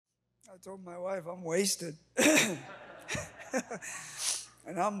I told my wife I'm wasted.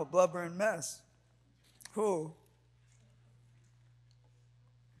 And I'm a blubbering mess. Who?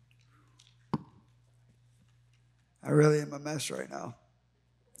 I really am a mess right now.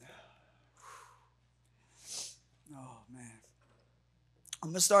 Oh, man. I'm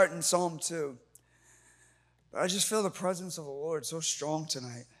going to start in Psalm 2. But I just feel the presence of the Lord so strong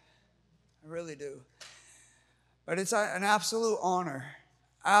tonight. I really do. But it's an absolute honor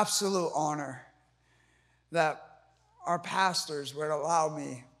that our pastors would allow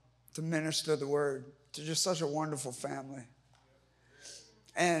me to minister the word to just such a wonderful family.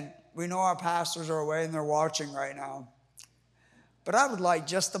 And we know our pastors are away and they're watching right now. But I would like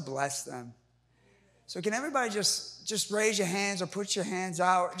just to bless them. So can everybody just raise your hands or put your hands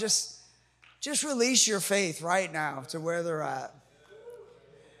out? Just release your faith right now to where they're at.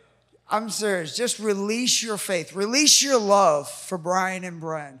 I'm serious. Just release your faith. Release your love for Brian and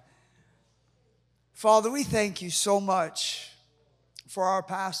Bren. Father, we thank you so much for our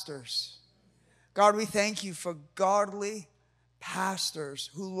pastors. God, we thank you for godly pastors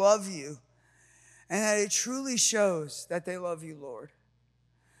who love you and that it truly shows that they love you, Lord.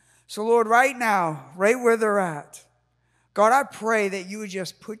 So, Lord, right now, right where they're at, God, I pray that you would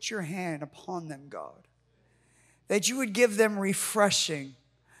just put your hand upon them, God. That you would give them refreshing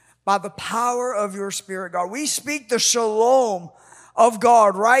by the power of your Spirit, God. We speak the shalom of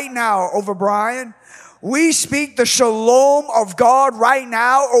God right now over Brian. We speak the shalom of God right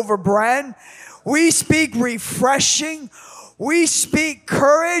now over Bren. We speak refreshing. We speak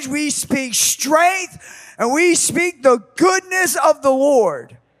courage. We speak strength. And we speak the goodness of the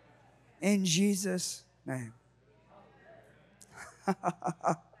Lord. In Jesus' name.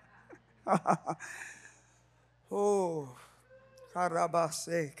 Oh,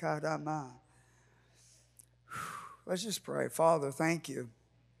 karabase karama. Let's just pray. Father, thank you.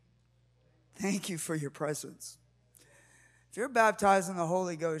 Thank you for your presence. If you're baptized in the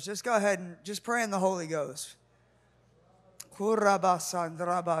Holy Ghost, just go ahead and just pray in the Holy Ghost. Lord,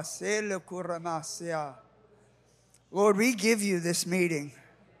 we give you this meeting.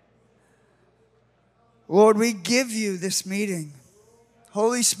 Lord, we give you this meeting.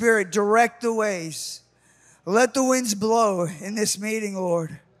 Holy Spirit, direct the ways. Let the winds blow in this meeting,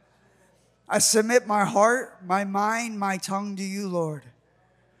 Lord. I submit my heart, my mind, my tongue to you, Lord.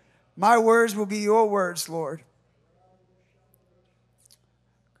 My words will be your words, Lord.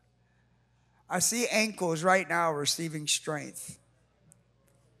 I see ankles right now receiving strength.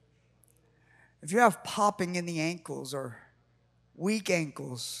 If you have popping in the ankles or weak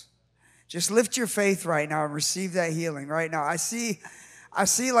ankles, just lift your faith right now and receive that healing right now. I see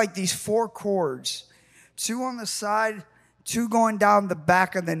like these 4 cords, 2 on the side, 2 going down the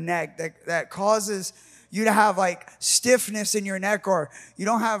back of the neck that causes you to have like stiffness in your neck or you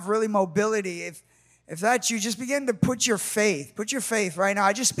don't have really mobility. If that's you, just begin to put your faith right now.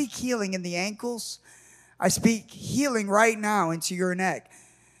 I just speak healing in the ankles. I speak healing right now into your neck.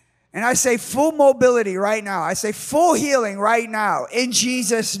 And I say full mobility right now. I say full healing right now in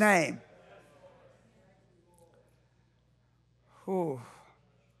Jesus' name. Ooh.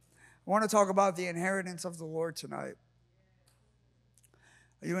 I want to talk about the inheritance of the Lord tonight.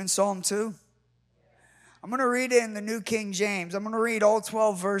 Are you in Psalm 2? I'm going to read it in the New King James. I'm going to read all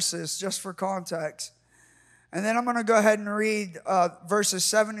 12 verses just for context. And then I'm going to go ahead and read verses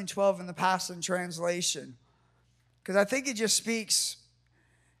 7 and 12 in the Passion Translation. Because I think it just speaks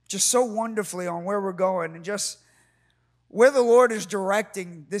just so wonderfully on where we're going and just where the Lord is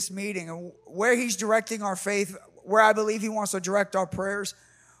directing this meeting and where he's directing our faith, where I believe he wants to direct our prayers,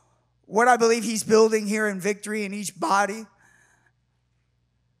 what I believe he's building here in Victory in each body,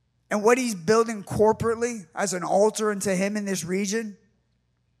 and what he's building corporately as an altar unto him in this region.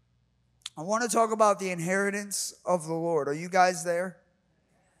 I want to talk about the inheritance of the Lord. Are you guys there?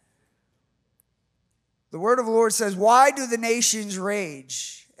 The word of the Lord says, "Why do the nations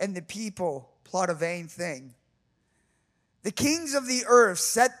rage and the people plot a vain thing? The kings of the earth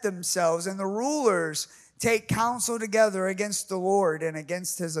set themselves, and the rulers take counsel together against the Lord and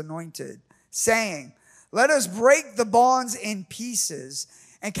against his anointed, saying, let us break the bonds in pieces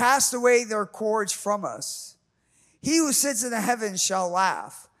and cast away their cords from us. He who sits in the heavens shall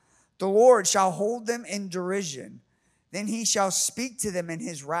laugh. The Lord shall hold them in derision. Then he shall speak to them in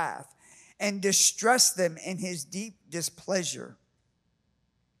his wrath and distress them in his deep displeasure.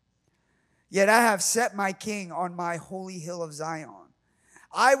 Yet I have set my king on my holy hill of Zion.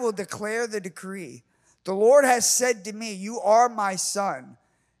 I will declare the decree. The Lord has said to me, you are my son.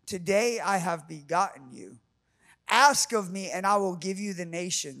 Today I have begotten you. Ask of me, and I will give you the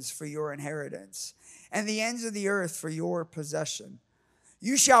nations for your inheritance, and the ends of the earth for your possession.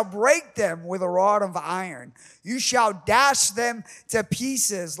 You shall break them with a rod of iron. You shall dash them to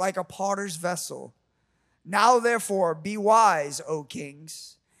pieces like a potter's vessel. Now therefore be wise, O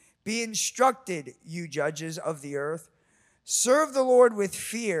kings. Be instructed, you judges of the earth. Serve the Lord with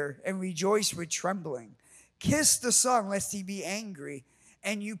fear and rejoice with trembling. Kiss the Son, lest he be angry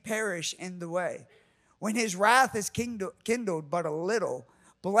and you perish in the way. When his wrath is kindled but a little,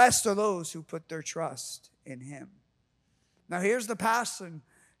 blessed are those who put their trust in him. Now here's the Passion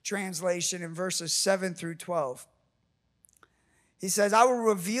Translation in verses 7 through 12. He says, I will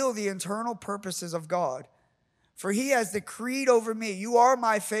reveal the internal purposes of God, for he has decreed over me, you are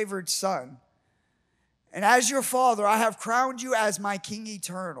my favored son. And as your father, I have crowned you as my king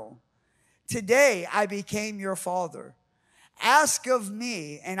eternal. Today I became your father. Ask of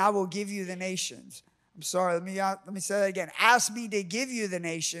me, and I will give you the nations. I'm sorry, let me say that again. Ask me to give you the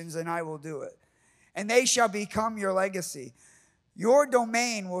nations, and I will do it. And they shall become your legacy. Your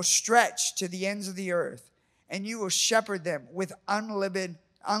domain will stretch to the ends of the earth, and you will shepherd them with unlimited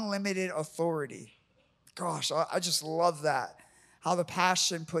authority. Gosh, I just love that, how the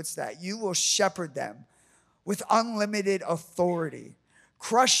Passion puts that. You will shepherd them with unlimited authority,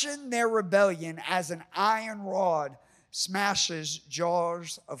 crushing their rebellion as an iron rod smashes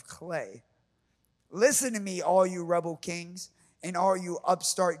jars of clay. Listen to me, all you rebel kings and all you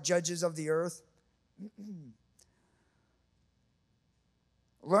upstart judges of the earth.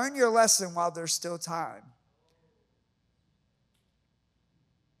 Learn your lesson while there's still time.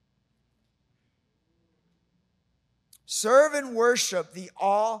 Serve and worship the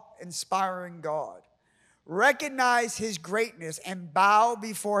awe-inspiring God. Recognize his greatness and bow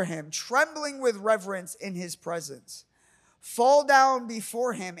before him, trembling with reverence in his presence. Fall down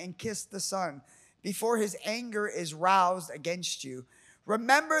before him and kiss the Son before his anger is roused against you.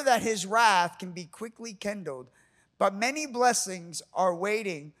 Remember that his wrath can be quickly kindled, but many blessings are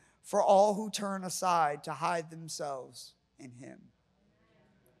waiting for all who turn aside to hide themselves in him.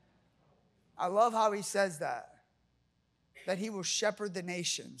 I love how he says that he will shepherd the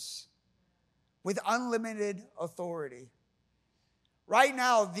nations with unlimited authority. Right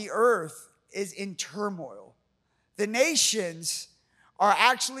now, the earth is in turmoil. The nations are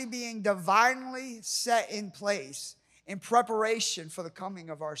actually being divinely set in place in preparation for the coming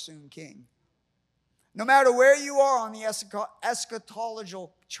of our soon King. No matter where you are on the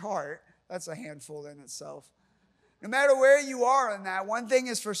eschatological chart, that's a handful in itself. No matter where you are in that, one thing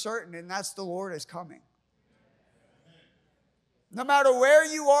is for certain, and that's the Lord is coming. No matter where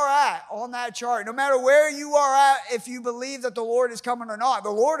you are at on that chart, no matter where you are at, if you believe that the Lord is coming or not, the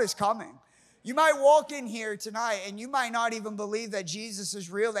Lord is coming. You might walk in here tonight and you might not even believe that Jesus is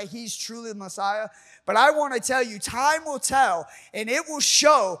real, that he's truly the Messiah. But I want to tell you, time will tell and it will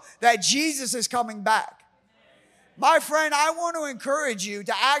show that Jesus is coming back. My friend, I want to encourage you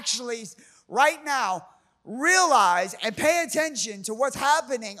to actually right now realize and pay attention to what's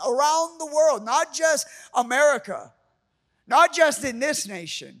happening around the world, not just America, not just in this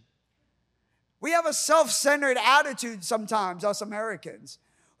nation. We have a self-centered attitude sometimes, us Americans.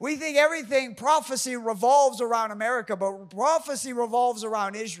 We think everything, prophecy revolves around America, but prophecy revolves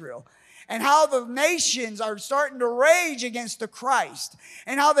around Israel. And how the nations are starting to rage against the Christ.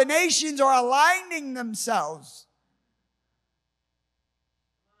 And how the nations are aligning themselves.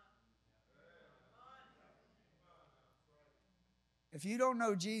 If you don't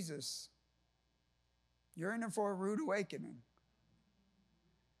know Jesus, you're in for a rude awakening.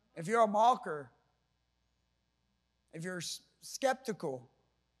 If you're a mocker, if you're skeptical,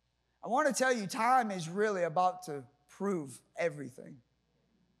 I want to tell you, time is really about to prove everything.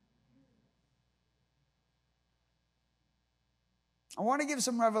 I want to give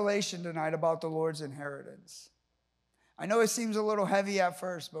some revelation tonight about the Lord's inheritance. I know it seems a little heavy at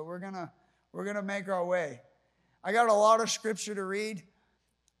first, but we're gonna make our way. I got a lot of scripture to read,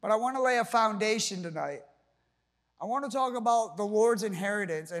 but I want to lay a foundation tonight. I want to talk about the Lord's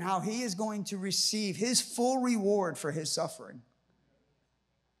inheritance and how he is going to receive his full reward for his suffering.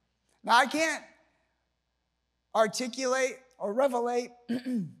 Now, I can't articulate or revelate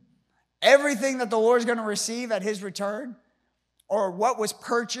everything that the Lord's going to receive at his return or what was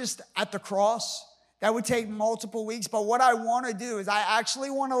purchased at the cross. That would take multiple weeks. But what I want to do is I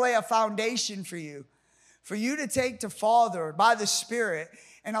actually want to lay a foundation for you to take to Father by the Spirit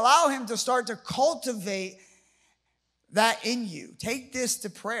and allow him to start to cultivate that in you. Take this to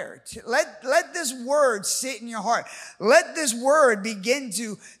prayer. Let this word sit in your heart. Let this word begin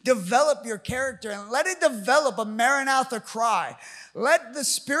to develop your character, and let it develop a Maranatha cry. Let the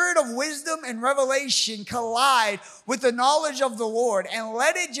spirit of wisdom and revelation collide with the knowledge of the Lord, and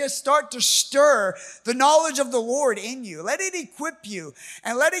let it just start to stir the knowledge of the Lord in you. Let it equip you,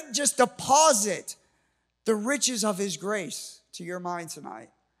 and let it just deposit the riches of his grace to your mind tonight.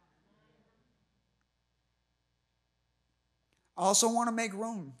 I also want to make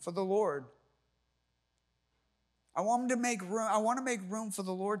room for the Lord. I want to make room for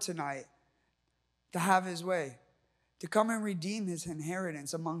the Lord tonight to have his way, to come and redeem his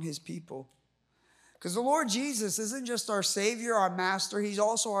inheritance among his people. Because the Lord Jesus isn't just our Savior, our Master, he's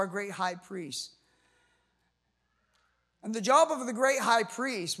also our great high priest. And the job of the great high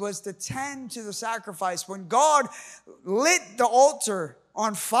priest was to tend to the sacrifice. When God lit the altar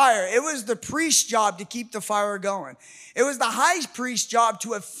on fire, it was the priest's job to keep the fire going. It was the high priest's job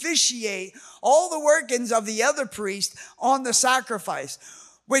to officiate all the workings of the other priest on the sacrifice.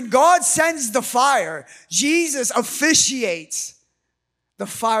 When God sends the fire, Jesus officiates the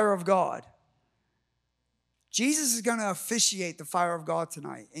fire of God. Jesus is going to officiate the fire of God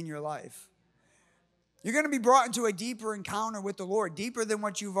tonight in your life. You're going to be brought into a deeper encounter with the Lord, deeper than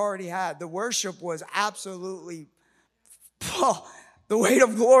what you've already had. The worship was absolutely, the weight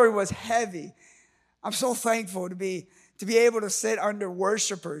of glory was heavy. I'm so thankful to be able to sit under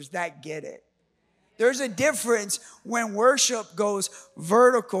worshipers that get it. There's a difference when worship goes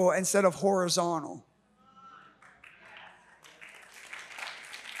vertical instead of horizontal.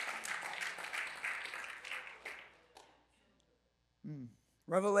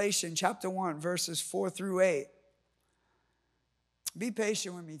 Revelation chapter 1, verses 4 through 8. Be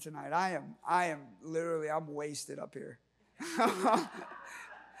patient with me tonight. I'm wasted up here.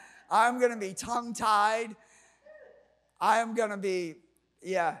 I'm going to be tongue-tied. I'm going to be,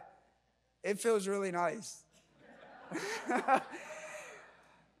 it feels really nice.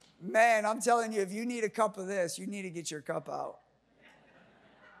 Man, I'm telling you, if you need a cup of this, you need to get your cup out.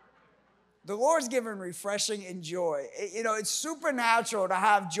 The Lord's giving refreshing and joy. It's supernatural to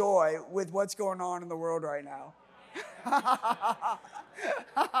have joy with what's going on in the world right now.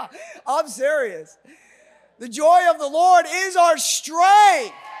 I'm serious. The joy of the Lord is our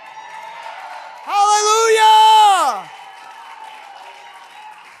strength. Hallelujah!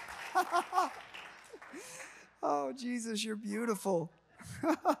 Oh, Jesus, you're beautiful.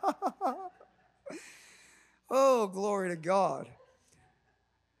 Oh, glory to God.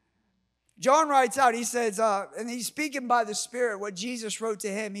 John writes out, he says, and he's speaking by the Spirit, what Jesus wrote to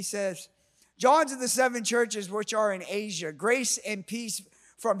him. He says, John to the 7 churches which are in Asia, grace and peace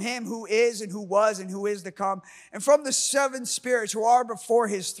from him who is and who was and who is to come, and from the 7 spirits who are before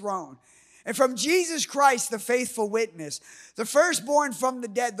his throne, and from Jesus Christ, the faithful witness, the firstborn from the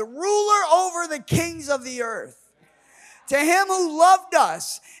dead, the ruler over the kings of the earth. To him who loved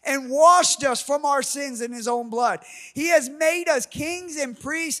us and washed us from our sins in his own blood. He has made us kings and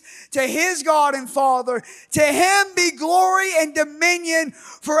priests to his God and Father. To him be glory and dominion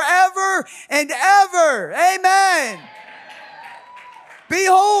forever and ever. Amen.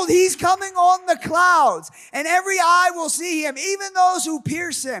 Behold, he's coming on the clouds, and every eye will see him, even those who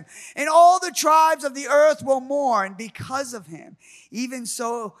pierce him. And all the tribes of the earth will mourn because of him. Even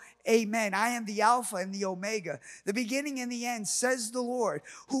so, amen. I am the Alpha and the Omega, the beginning and the end, says the Lord,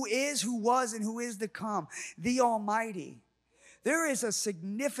 who is, who was, and who is to come, the Almighty. There is a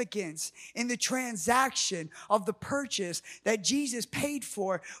significance in the transaction of the purchase that Jesus paid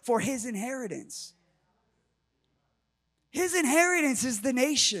for his inheritance. His inheritance is the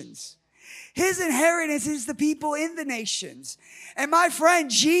nations. His inheritance is the people in the nations. And my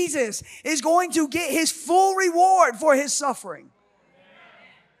friend, Jesus is going to get his full reward for his suffering.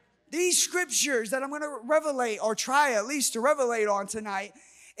 These scriptures that I'm going to revelate, or try at least to revelate on tonight,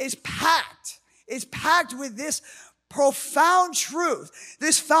 is packed with this profound truth,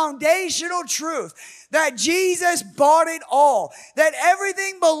 this foundational truth, that Jesus bought it all, that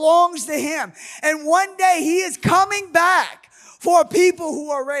everything belongs to him. And one day he is coming back for people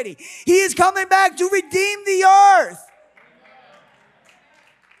who are ready. He is coming back to redeem the earth.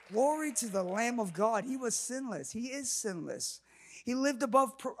 Glory to the Lamb of God. He was sinless. He is sinless. He lived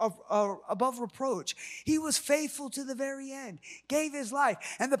above reproach. He was faithful to the very end, gave his life,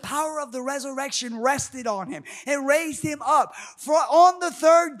 and the power of the resurrection rested on him and raised him up on the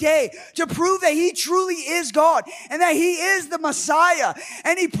third day to prove that he truly is God and that he is the Messiah.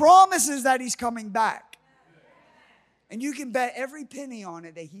 And he promises that he's coming back. And you can bet every penny on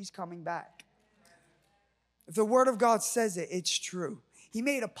it that he's coming back. If the Word of God says it, it's true. He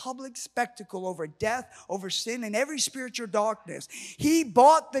made a public spectacle over death, over sin, and every spiritual darkness. He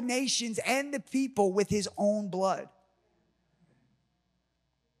bought the nations and the people with his own blood.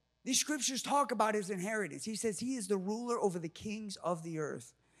 These scriptures talk about his inheritance. He says he is the ruler over the kings of the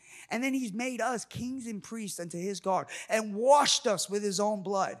earth. And then he's made us kings and priests unto his God and washed us with his own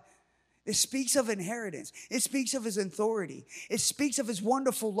blood. It speaks of inheritance. It speaks of his authority. It speaks of his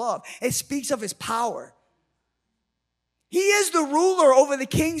wonderful love. It speaks of his power. He is the ruler over the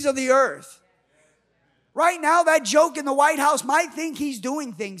kings of the earth. Right now, that joke in the White House might think he's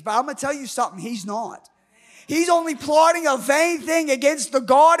doing things, but I'm going to tell you something, he's not. He's only plotting a vain thing against the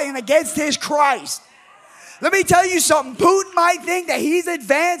God and against his Christ. Let me tell you something. Putin might think that he's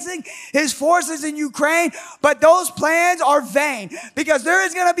advancing his forces in Ukraine, but those plans are vain, because there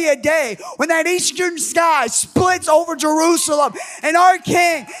is going to be a day when that eastern sky splits over Jerusalem and our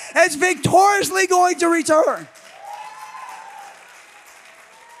King is victoriously going to return.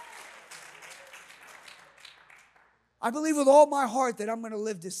 I believe with all my heart that I'm going to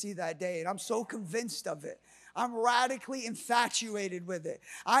live to see that day, and I'm so convinced of it. I'm radically infatuated with it.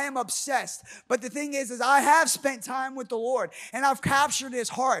 I am obsessed. But the thing is I have spent time with the Lord, and I've captured his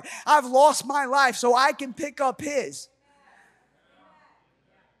heart. I've lost my life so I can pick up his.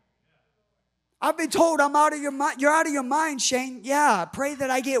 I've been told I'm out of your mind. You're out of your mind, Shane. Yeah, pray that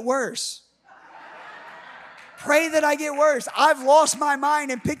I get worse. Pray that I get worse. I've lost my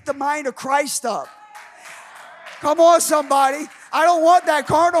mind and picked the mind of Christ up. Come on, somebody. I don't want that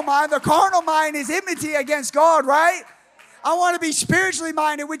carnal mind. The carnal mind is enmity against God, right? I want to be spiritually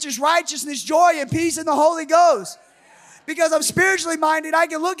minded, which is righteousness, joy, and peace in the Holy Ghost. Because I'm spiritually minded, I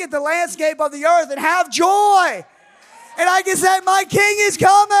can look at the landscape of the earth and have joy. And I can say, my King is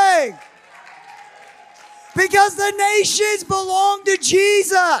coming. Because the nations belong to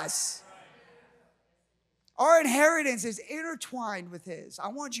Jesus. Our inheritance is intertwined with his. I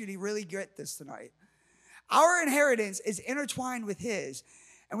want you to really get this tonight. Our inheritance is intertwined with his.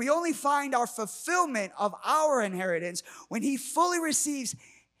 And we only find our fulfillment of our inheritance when he fully receives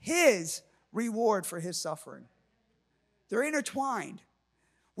his reward for his suffering. They're intertwined.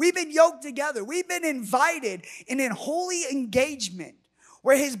 We've been yoked together. We've been invited in a holy engagement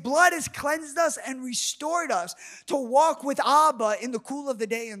where his blood has cleansed us and restored us to walk with Abba in the cool of the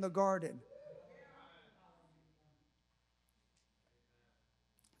day in the garden.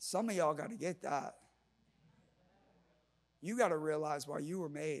 Some of y'all got to get that. You got to realize why you were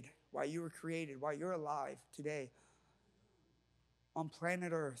made, why you were created, why you're alive today on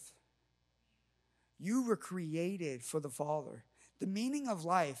planet Earth. You were created for the Father. The meaning of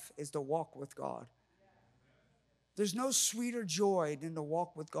life is to walk with God. There's no sweeter joy than to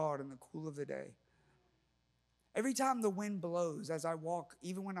walk with God in the cool of the day. Every time the wind blows, as I walk,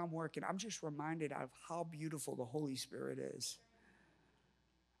 even when I'm working, I'm just reminded of how beautiful the Holy Spirit is.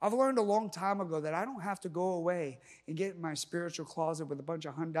 I've learned a long time ago that I don't have to go away and get in my spiritual closet with a bunch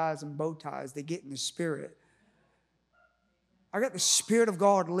of Hyundais and bow ties to get in the Spirit. I got the Spirit of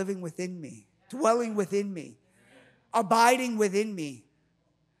God living within me, dwelling within me, abiding within me.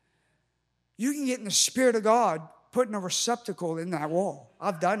 You can get in the Spirit of God putting a receptacle in that wall.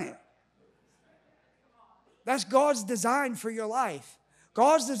 I've done it. That's God's design for your life.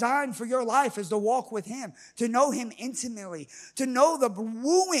 God's design for your life is to walk with him, to know him intimately, to know the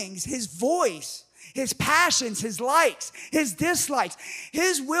wooings, his voice, his passions, his likes, his dislikes.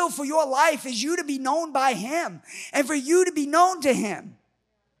 His will for your life is you to be known by him and for you to be known to him.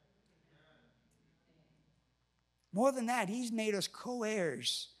 More than that, he's made us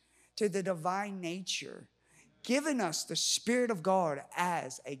co-heirs to the divine nature, given us the Spirit of God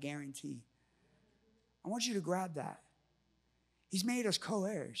as a guarantee. I want you to grab that. He's made us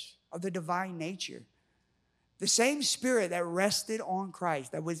co-heirs of the divine nature. The same Spirit that rested on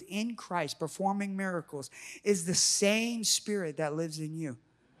Christ, that was in Christ performing miracles, is the same Spirit that lives in you.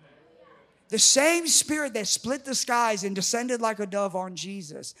 The same Spirit that split the skies and descended like a dove on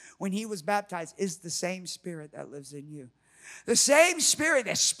Jesus when he was baptized is the same Spirit that lives in you. The same Spirit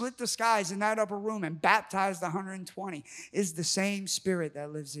that split the skies in that upper room and baptized the 120 is the same Spirit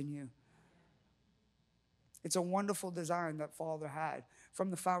that lives in you. It's a wonderful design that Father had from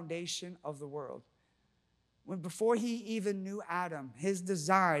the foundation of the world. Before he even knew Adam, his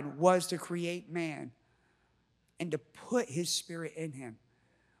design was to create man and to put his Spirit in him.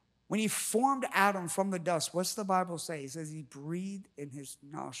 When he formed Adam from the dust, what's the Bible say? It says he breathed in his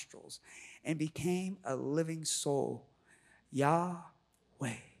nostrils and became a living soul. Yahweh.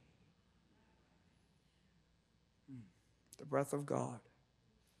 The breath of God.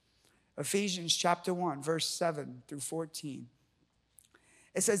 Ephesians chapter 1, verse 7 through 14.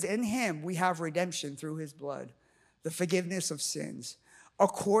 It says, in him we have redemption through his blood, the forgiveness of sins,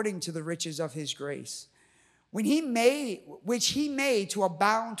 according to the riches of his grace, which he made to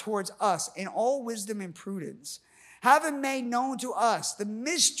abound towards us in all wisdom and prudence, having made known to us the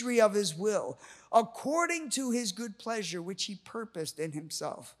mystery of his will, according to his good pleasure, which he purposed in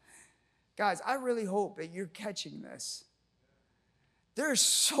himself. Guys, I really hope that you're catching this. There's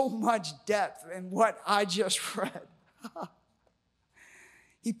so much depth in what I just read.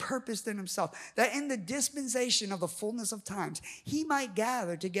 He purposed in himself that in the dispensation of the fullness of times, he might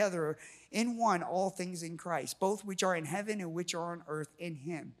gather together in one all things in Christ, both which are in heaven and which are on earth in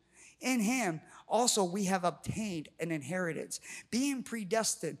him. In him also we have obtained an inheritance, being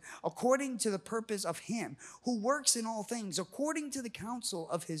predestined according to the purpose of him who works in all things according to the counsel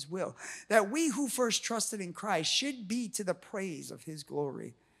of his will, that we who first trusted in Christ should be to the praise of his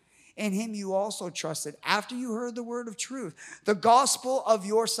glory. In him you also trusted, after you heard the word of truth, the gospel of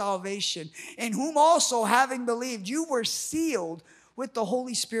your salvation, in whom also, having believed, you were sealed with the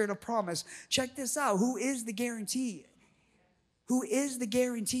Holy Spirit of promise. Check this out. Who is the guarantee? Who is the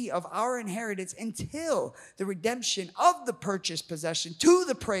guarantee of our inheritance until the redemption of the purchased possession to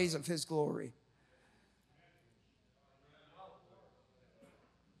the praise of his glory?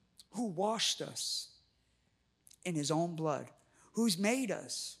 Who washed us in his own blood, who's made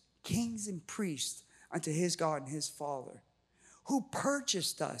us kings and priests unto his God and his Father, who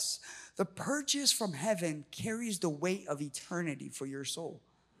purchased us. The purchase from heaven carries the weight of eternity for your soul.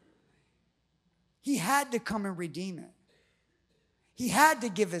 He had to come and redeem it. He had to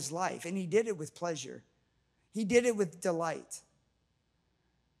give his life, and he did it with pleasure. He did it with delight.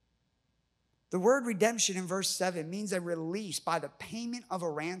 The word redemption in verse 7 means a release by the payment of a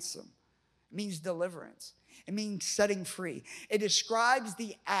ransom. It means deliverance. It means setting free. It describes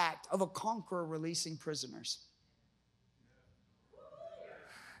the act of a conqueror releasing prisoners.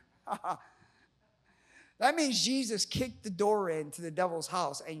 That means Jesus kicked the door into the devil's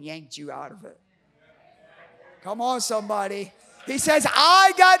house and yanked you out of it. Come on, somebody. He says,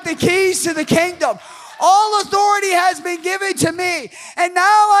 I got the keys to the kingdom. All authority has been given to me, and now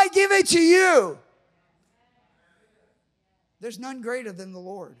I give it to you. There's none greater than the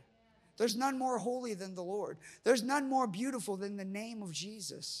Lord. There's none more holy than the Lord. There's none more beautiful than the name of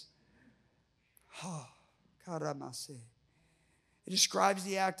Jesus. Oh, karamase. It describes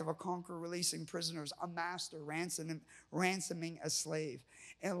the act of a conqueror releasing prisoners, a master ransoming a slave,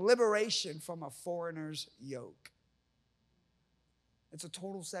 and liberation from a foreigner's yoke. It's a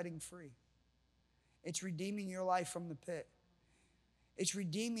total setting free. It's redeeming your life from the pit. It's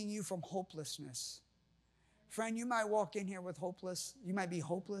redeeming you from hopelessness. Friend, you might walk in here with hopeless. You might be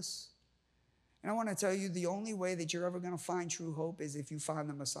hopeless. And I want to tell you, the only way that you're ever going to find true hope is if you find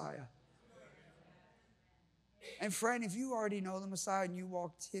the Messiah. And friend, if you already know the Messiah and you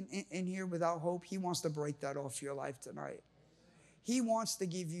walked in here without hope, he wants to break that off your life tonight. He wants to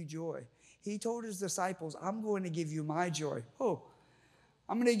give you joy. He told his disciples, I'm going to give you my joy. Oh,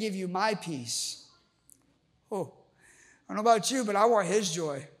 I'm going to give you my peace. Oh, I don't know about you, but I want his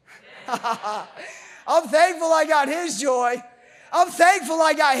joy. I'm thankful I got his joy. I'm thankful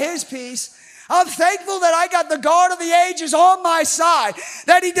I got his peace. I'm thankful that I got the God of the ages on my side,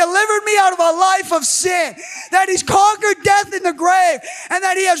 that he delivered me out of a life of sin, that he's conquered death in the grave, and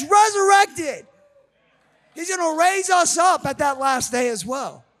that he has resurrected. He's going to raise us up at that last day as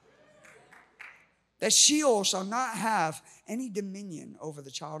well. That Sheol shall not have any dominion over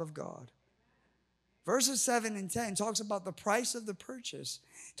the child of God. Verses 7 and 10 talks about the price of the purchase,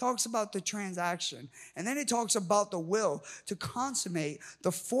 talks about the transaction, and then it talks about the will to consummate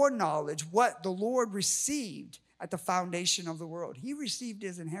the foreknowledge, what the Lord received at the foundation of the world. He received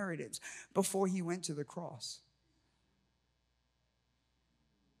his inheritance before he went to the cross.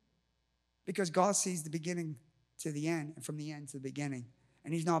 Because God sees the beginning to the end and from the end to the beginning,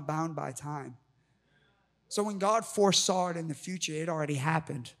 and he's not bound by time. So when God foresaw it in the future, it already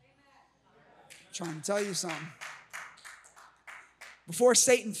happened. I'm trying to tell you something. Before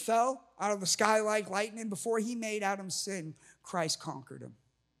Satan fell out of the sky like lightning, before he made Adam sin, Christ conquered him.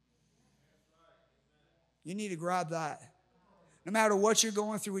 You need to grab that. No matter what you're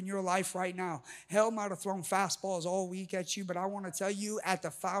going through in your life right now, hell might have thrown fastballs all week at you, but I want to tell you, at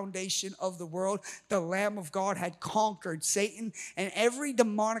the foundation of the world, the Lamb of God had conquered Satan and every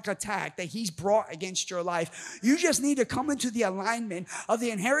demonic attack that he's brought against your life. You just need to come into the alignment of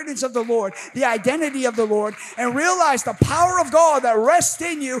the inheritance of the Lord, the identity of the Lord, and realize the power of God that rests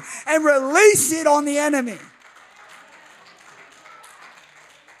in you and release it on the enemy.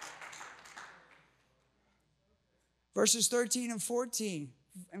 Verses 13 and 14.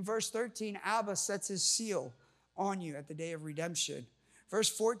 In verse 13, Abba sets his seal on you at the day of redemption. Verse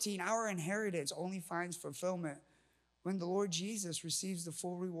 14, our inheritance only finds fulfillment when the Lord Jesus receives the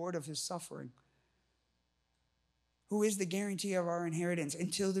full reward of his suffering, who is the guarantee of our inheritance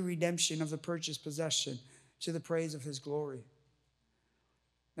until the redemption of the purchased possession to the praise of his glory.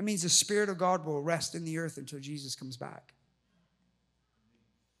 That means the Spirit of God will rest in the earth until Jesus comes back.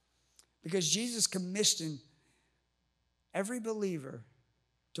 Because Jesus commissioned every believer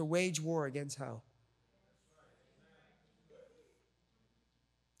to wage war against hell.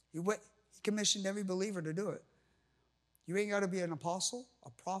 He commissioned every believer to do it. You ain't got to be an apostle, a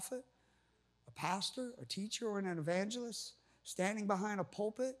prophet, a pastor, a teacher, or an evangelist standing behind a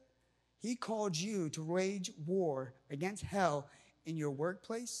pulpit. He called you to wage war against hell in your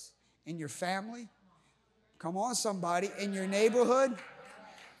workplace, in your family. Come on, somebody. In your neighborhood,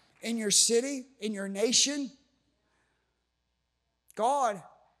 in your city, in your nation. God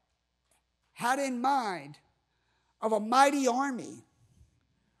had in mind of a mighty army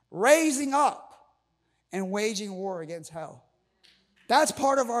raising up and waging war against hell. That's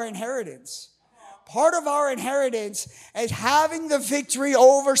part of our inheritance. Part of our inheritance is having the victory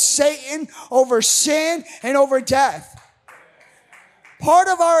over Satan, over sin, and over death. Part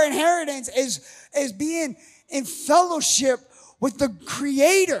of our inheritance is being in fellowship with the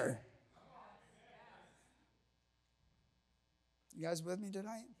Creator. You guys with me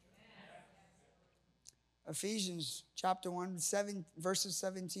tonight? Ephesians chapter 1, verses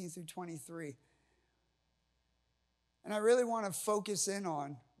 17 through 23. And I really want to focus in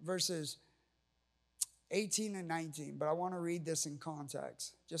on verses 18 and 19, but I want to read this in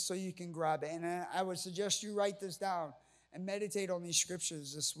context, just so you can grab it. And I would suggest you write this down and meditate on these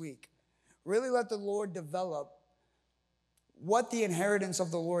scriptures this week. Really let the Lord develop what the inheritance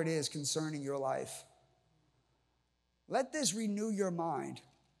of the Lord is concerning your life. Let this renew your mind.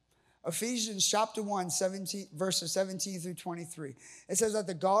 Ephesians chapter 1, verses 17 through 23. It says that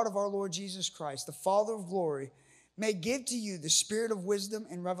the God of our Lord Jesus Christ, the Father of glory, may give to you the spirit of wisdom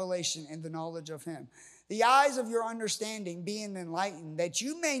and revelation in the knowledge of him. The eyes of your understanding being enlightened, that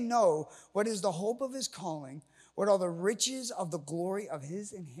you may know what is the hope of his calling, what are the riches of the glory of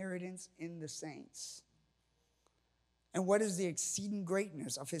his inheritance in the saints, and what is the exceeding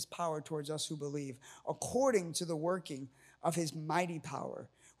greatness of his power towards us who believe, according to the working of his mighty power,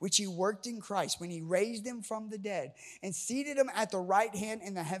 which he worked in Christ when he raised him from the dead and seated him at the right hand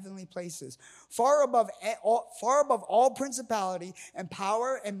in the heavenly places, far above all principality and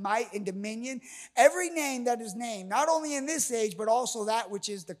power and might and dominion, every name that is named, not only in this age, but also that which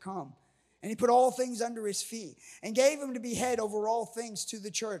is to come. And he put all things under his feet and gave him to be head over all things to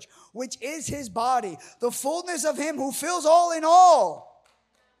the church, which is his body, the fullness of him who fills all in all.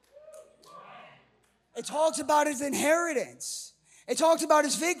 It talks about his inheritance. It talks about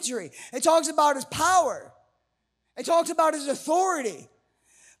his victory. It talks about his power. It talks about his authority.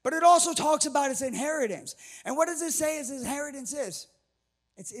 But it also talks about his inheritance. And what does it say his inheritance is?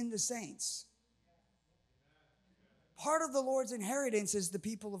 It's in the saints. Part of the Lord's inheritance is the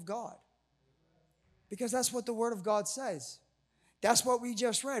people of God. Because that's what the word of God says. That's what we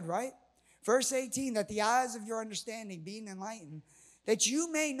just read, right? Verse 18, that the eyes of your understanding being enlightened, that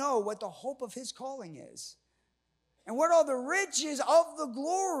you may know what the hope of his calling is. And what are the riches of the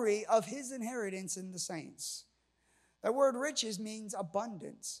glory of his inheritance in the saints? That word riches means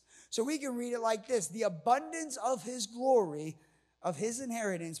abundance. So we can read it like this: the abundance of his glory, of his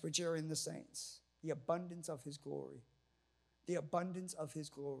inheritance, which are in the saints. The abundance of his glory. The abundance of his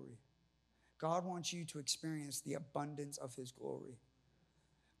glory. God wants you to experience the abundance of his glory.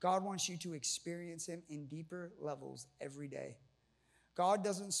 God wants you to experience him in deeper levels every day. God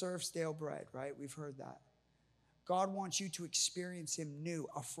doesn't serve stale bread, right? We've heard that. God wants you to experience him new,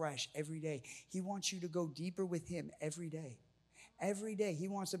 afresh, every day. He wants you to go deeper with him every day. Every day, he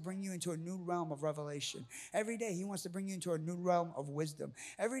wants to bring you into a new realm of revelation. Every day, he wants to bring you into a new realm of wisdom.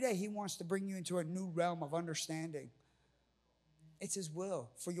 Every day, he wants to bring you into a new realm of understanding. It's his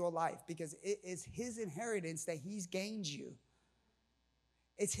will for your life because it is his inheritance that he's gained you.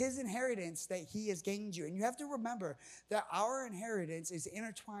 It's his inheritance that he has gained you. And you have to remember that our inheritance is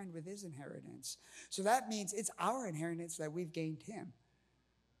intertwined with his inheritance. So that means it's our inheritance that we've gained him.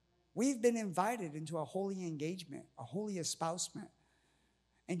 We've been invited into a holy engagement, a holy espousement.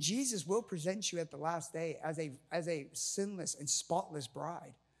 And Jesus will present you at the last day as a sinless and spotless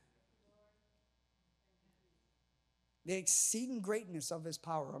bride. The exceeding greatness of his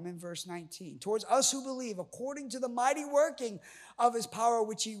power. I'm in verse 19. Towards us who believe, according to the mighty working of his power,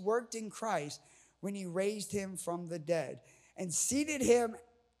 which he worked in Christ when he raised him from the dead and seated him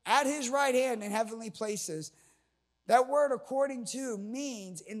at his right hand in heavenly places. That word according to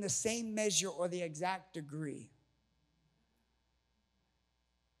means in the same measure or the exact degree.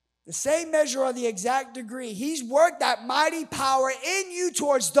 The same measure or the exact degree. He's worked that mighty power in you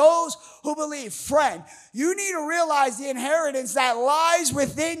towards those who believe. Friend, you need to realize the inheritance that lies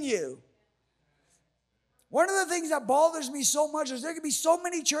within you. One of the things that bothers me so much is there can be so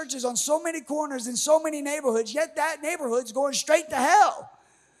many churches on so many corners in so many neighborhoods, yet that neighborhood's going straight to hell.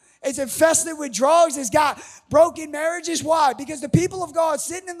 It's infested with drugs. It's got broken marriages. Why? Because the people of God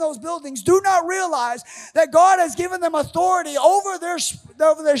sitting in those buildings do not realize that God has given them authority over their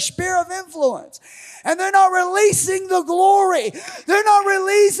sphere of influence. And they're not releasing the glory. They're not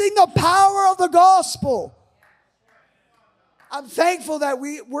releasing the power of the gospel. I'm thankful that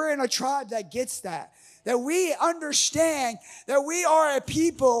we're in a tribe that gets that. That we understand that we are a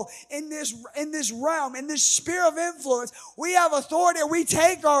people in this realm, in this sphere of influence. We have authority and we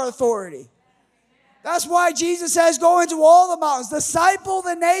take our authority. That's why Jesus says, go into all the mountains, disciple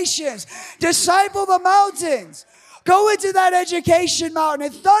the nations, disciple the mountains. Go into that education mountain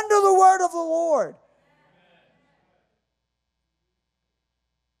and thunder the word of the Lord.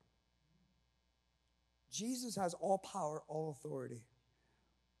 Jesus has all power, all authority.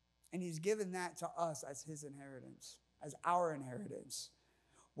 And he's given that to us as his inheritance, as our inheritance.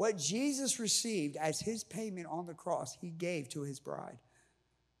 What Jesus received as his payment on the cross, he gave to his bride.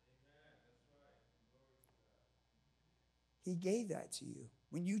 He gave that to you.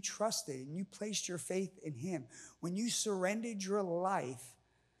 When you trusted and you placed your faith in him, when you surrendered your life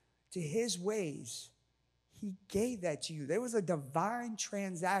to his ways, he gave that to you. There was a divine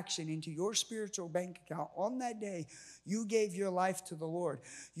transaction into your spiritual bank account. On that day, you gave your life to the Lord.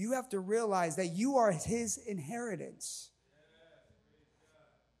 You have to realize that you are his inheritance.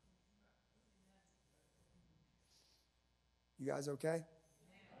 You guys okay?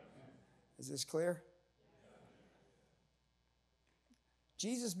 Is this clear?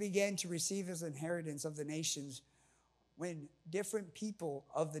 Jesus began to receive his inheritance of the nations when different people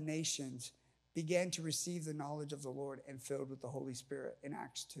of the nations began to receive the knowledge of the Lord and filled with the Holy Spirit in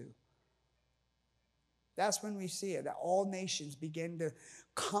Acts 2. That's when we see it, that all nations begin to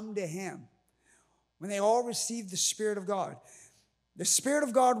come to him. When they all received the Spirit of God. The Spirit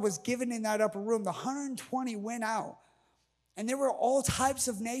of God was given in that upper room. The 120 went out. And there were all types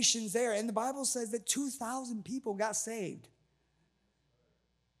of nations there. And the Bible says that 2,000 people got saved.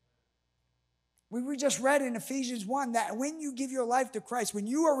 We just read in Ephesians 1 that when you give your life to Christ, when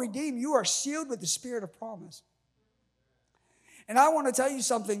you are redeemed, you are sealed with the Spirit of promise. And I want to tell you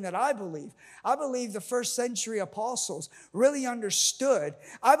something that I believe. I believe the first century apostles really understood.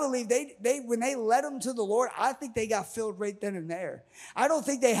 I believe they when they led them to the Lord, I think they got filled right then and there. I don't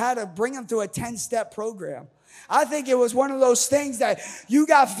think they had to bring them through a 10-step program. I think it was one of those things that you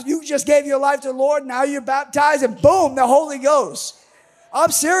just gave your life to the Lord, now you're baptized, and boom, the Holy Ghost.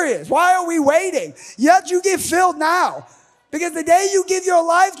 I'm serious. Why are we waiting? Yet you get filled now. Because the day you give your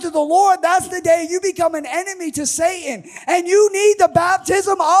life to the Lord, that's the day you become an enemy to Satan. And you need the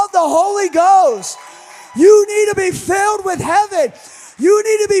baptism of the Holy Ghost. You need to be filled with heaven. You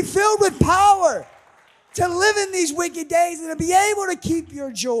need to be filled with power to live in these wicked days and to be able to keep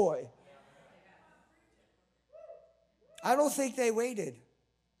your joy. I don't think they waited.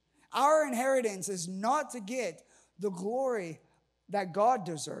 Our inheritance is not to get the glory that God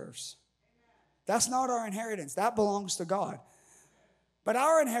deserves. That's not our inheritance. That belongs to God. But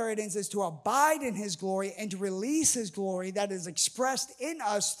our inheritance is to abide in his glory and to release his glory that is expressed in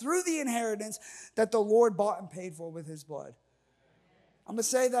us through the inheritance that the Lord bought and paid for with his blood. I'm going to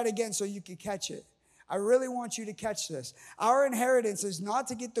say that again so you can catch it. I really want you to catch this. Our inheritance is not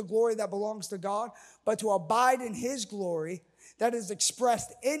to get the glory that belongs to God, but to abide in his glory that is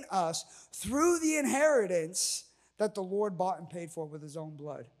expressed in us through the inheritance that the Lord bought and paid for with his own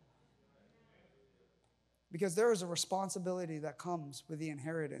blood. Because there is a responsibility that comes with the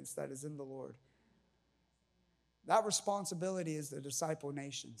inheritance that is in the Lord. That responsibility is to disciple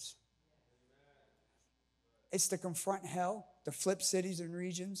nations. It's to confront hell, to flip cities and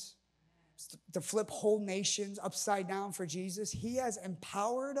regions, to flip whole nations upside down for Jesus. He has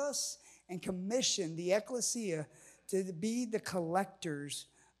empowered us and commissioned the ecclesia to be the collectors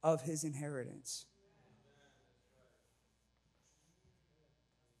of his inheritance.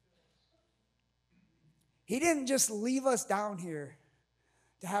 He didn't just leave us down here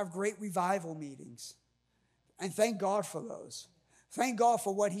to have great revival meetings. And thank God for those. Thank God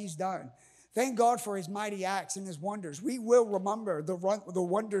for what he's done. Thank God for his mighty acts and his wonders. We will remember the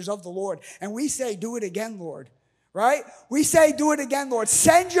wonders of the Lord. And we say, do it again, Lord. Right? We say, do it again, Lord.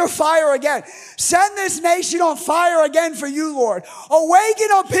 Send your fire again. Send this nation on fire again for you, Lord. Awaken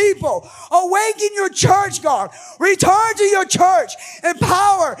our people. Awaken your church, God. Return to your church in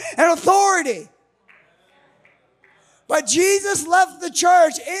power and authority. But Jesus left the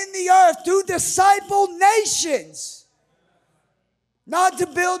church in the earth to disciple nations, not to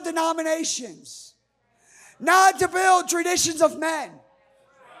build denominations, not to build traditions of men,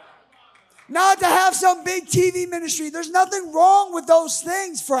 not to have some big TV ministry. There's nothing wrong with those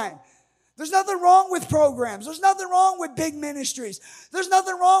things, friend. There's nothing wrong with programs. There's nothing wrong with big ministries. There's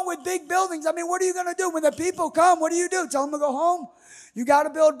nothing wrong with big buildings. I mean, what are you going to do? When the people come, what do? Tell them to go home? You got to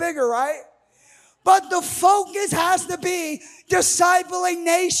build bigger, right? But the focus has to be discipling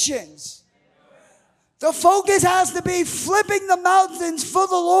nations. The focus has to be flipping the mountains for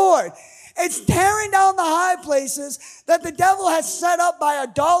the Lord. It's tearing down the high places that the devil has set up by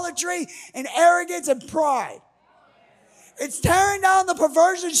idolatry and arrogance and pride. It's tearing down the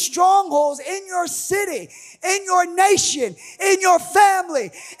perversion strongholds in your city, in your nation, in your family,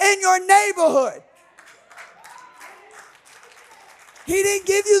 in your neighborhood. He didn't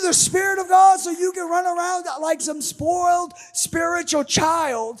give you the Spirit of God so you can run around like some spoiled spiritual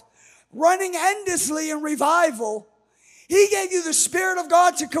child, running endlessly in revival. He gave you the Spirit of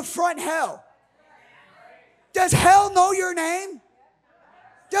God to confront hell. Does hell know your name?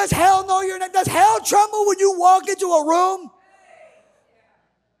 Does hell know your name? Does hell tremble when you walk into a room?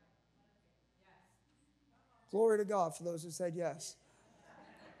 Glory to God for those who said yes.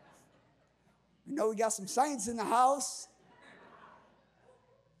 We know we got some saints in the house.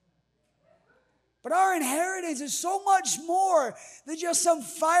 But our inheritance is so much more than just some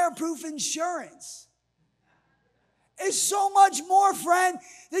fireproof insurance. It's so much more, friend,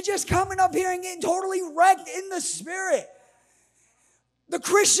 than just coming up here and getting totally wrecked in the spirit. The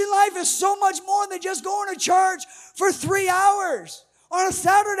Christian life is so much more than just going to church for 3 hours on a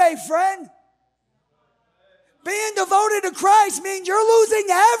Saturday, friend. Being devoted to Christ means you're losing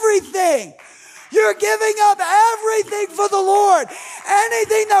everything. You're giving up everything for the Lord.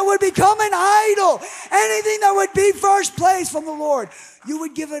 Anything that would become an idol, anything that would be first place from the Lord, you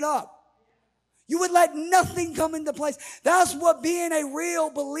would give it up. You would let nothing come into place. That's what being a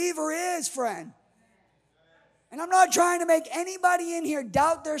real believer is, friend. And I'm not trying to make anybody in here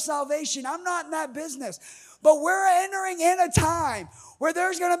doubt their salvation. I'm not in that business. But we're entering in a time where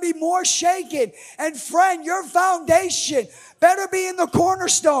there's going to be more shaking. And friend, your foundation better be in the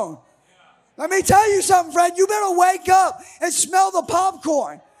cornerstone. Let me tell you something, friend. You better wake up and smell the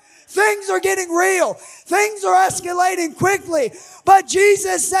popcorn. Things are getting real. Things are escalating quickly. But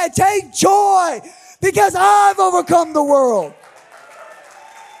Jesus said, take joy because I've overcome the world.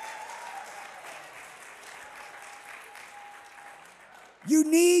 You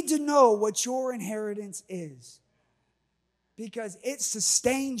need to know what your inheritance is because it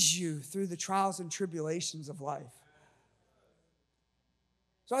sustains you through the trials and tribulations of life.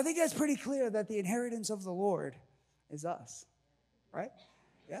 So I think that's pretty clear that the inheritance of the Lord is us, right?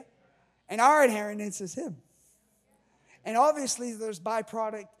 Yeah. And our inheritance is Him. And obviously there's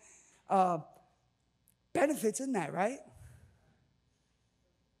byproduct benefits in that, right?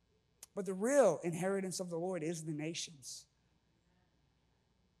 But the real inheritance of the Lord is the nations.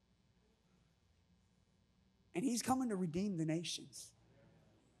 And He's coming to redeem the nations.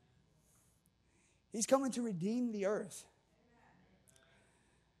 He's coming to redeem the earth.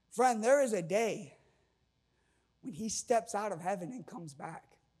 Friend, there is a day when He steps out of heaven and comes back.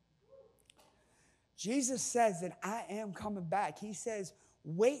 Jesus says that I am coming back. He says,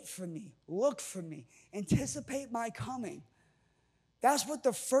 wait for me, look for me, anticipate my coming. That's what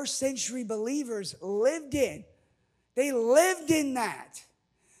the first century believers lived in. They lived in that.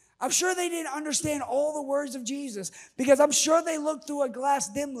 I'm sure they didn't understand all the words of Jesus because I'm sure they looked through a glass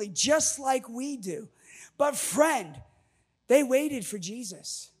dimly just like we do. But friend, they waited for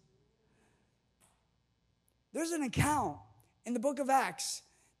Jesus. There's an account in the book of Acts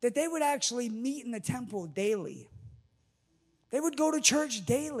that they would actually meet in the temple daily. They would go to church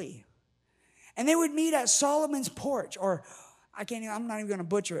daily. And they would meet at Solomon's porch, or I'm not even going to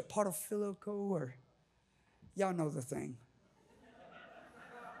butcher it, Potofilico, or y'all know the thing.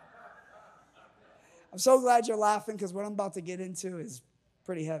 I'm so glad you're laughing because what I'm about to get into is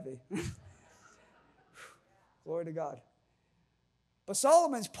pretty heavy. Glory to God. But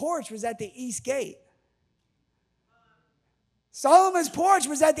Solomon's porch was at the east gate. Solomon's porch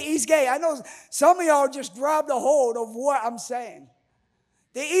was at the east gate. I know some of y'all just grabbed a hold of what I'm saying.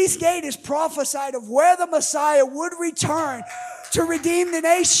 The east gate is prophesied of where the Messiah would return to redeem the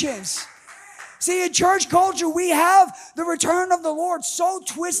nations. See, in church culture, we have the return of the Lord so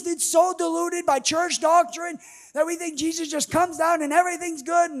twisted, so diluted by church doctrine that we think Jesus just comes down and everything's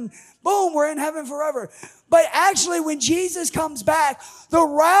good and boom, we're in heaven forever. But actually, when Jesus comes back, the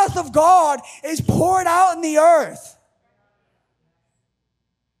wrath of God is poured out in the earth.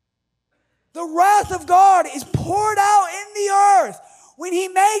 The wrath of God is poured out in the earth when he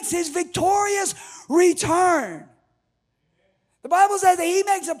makes his victorious return. The Bible says that he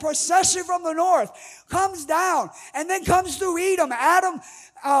makes a procession from the north, comes down, and then comes through Edom.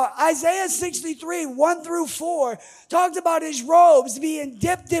 Isaiah 63, 1 through 4, talks about his robes being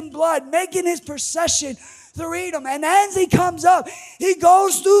dipped in blood, making his procession through Edom. And as he comes up, he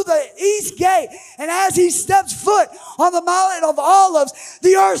goes through the east gate. And as he steps foot on the Mount of Olives,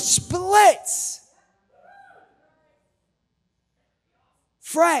 the earth splits.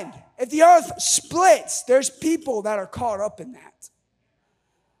 Friend, if the earth splits, there's people that are caught up in that.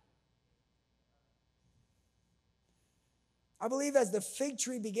 I believe as the fig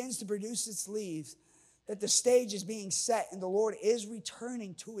tree begins to produce its leaves, that the stage is being set and the Lord is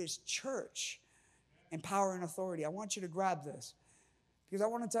returning to his church in power and authority. I want you to grab this because I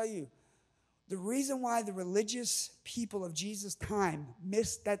want to tell you, the reason why the religious people of Jesus' time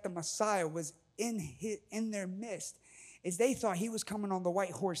missed that the Messiah was in their midst is they thought he was coming on the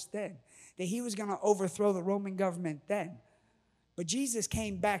white horse then, that he was going to overthrow the Roman government then. But Jesus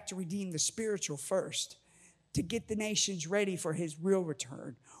came back to redeem the spiritual first, to get the nations ready for his real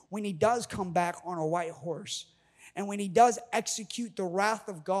return. When he does come back on a white horse, and when he does execute the wrath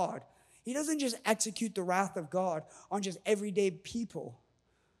of God, he doesn't just execute the wrath of God on just everyday people.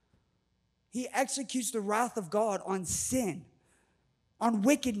 He executes the wrath of God on sin, on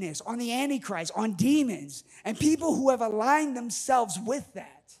wickedness, on the Antichrist, on demons, and people who have aligned themselves with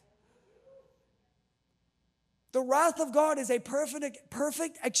that. The wrath of God is a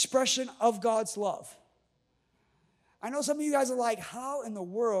perfect expression of God's love. I know some of you guys are like, how in the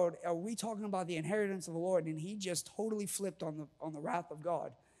world are we talking about the inheritance of the Lord? And he just totally flipped on the wrath of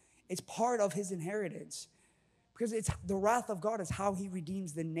God. It's part of his inheritance. Because the wrath of God is how he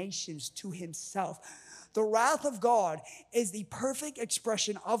redeems the nations to himself. The wrath of God is the perfect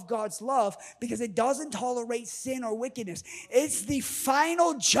expression of God's love because it doesn't tolerate sin or wickedness. It's the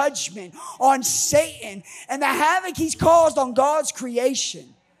final judgment on Satan and the havoc he's caused on God's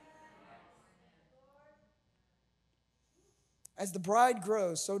creation. As the bride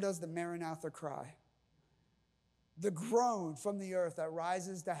grows, so does the Maranatha cry. The groan from the earth that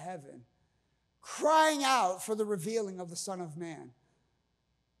rises to heaven, crying out for the revealing of the Son of Man.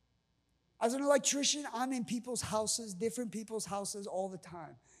 As an electrician, I'm in people's houses, different people's houses all the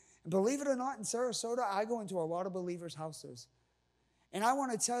time. And believe it or not, in Sarasota, I go into a lot of believers' houses. And I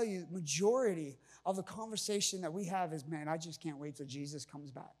want to tell you, majority of the conversation that we have is, man, I just can't wait till Jesus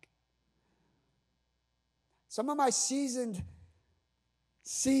comes back. Some of my seasoned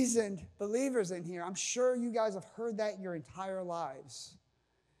believers in here, I'm sure you guys have heard that your entire lives.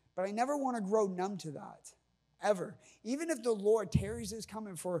 But I never want to grow numb to that, ever. Even if the Lord tarries his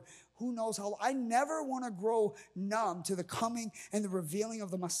coming for who knows how long, I never want to grow numb to the coming and the revealing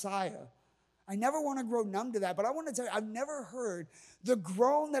of the Messiah. I never want to grow numb to that, but I want to tell you, I've never heard the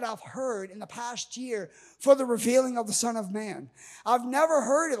groan that I've heard in the past year for the revealing of the Son of Man. I've never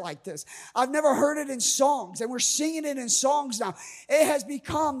heard it like this. I've never heard it in songs, and we're singing it in songs now. It has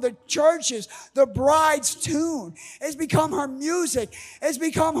become the church's, the bride's tune. It's become her music. It's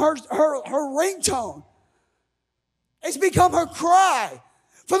become her ringtone. It's become her cry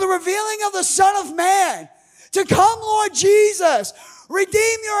for the revealing of the Son of Man. To come, Lord Jesus,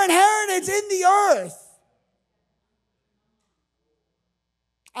 redeem your inheritance in the earth.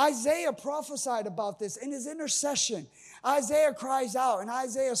 Isaiah prophesied about this in his intercession. Isaiah cries out in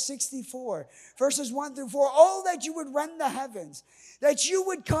Isaiah 64, verses 1 through 4, oh, that you would rend the heavens, that you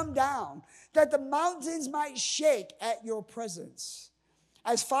would come down, that the mountains might shake at your presence.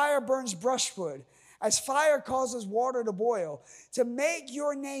 As fire burns brushwood, as fire causes water to boil, to make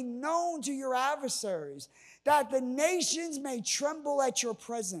your name known to your adversaries, that the nations may tremble at your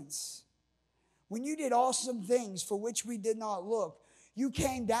presence. When you did awesome things for which we did not look, you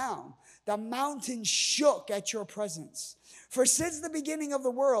came down. The mountains shook at your presence. For since the beginning of the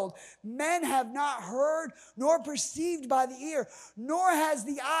world, men have not heard nor perceived by the ear, nor has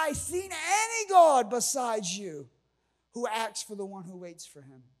the eye seen any God besides you who acts for the one who waits for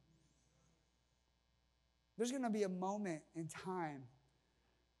him. There's going to be a moment in time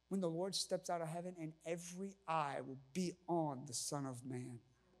when the Lord steps out of heaven and every eye will be on the Son of Man.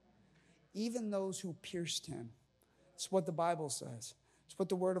 Even those who pierced him. It's what the Bible says. It's what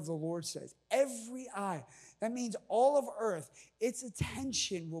the word of the Lord says. Every eye. That means all of earth, its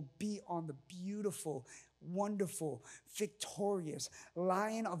attention will be on the beautiful, wonderful, victorious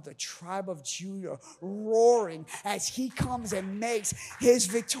Lion of the tribe of Judah, roaring as he comes and makes his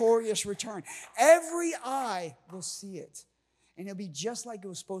victorious return. Every eye will see it. And it'll be just like it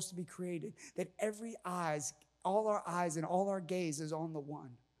was supposed to be created, that every eyes, all our eyes and all our gaze is on the one.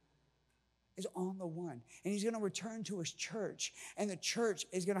 is on the one. And he's going to return to his church. And the church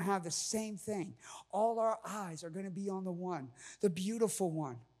is going to have the same thing. All our eyes are going to be on the one, the beautiful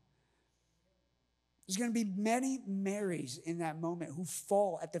one. There's going to be many Marys in that moment who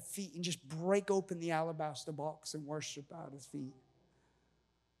fall at the feet and just break open the alabaster box and worship at his feet.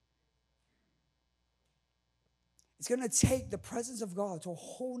 It's going to take the presence of God to a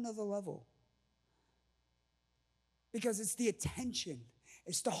whole nother level. Because it's the attention.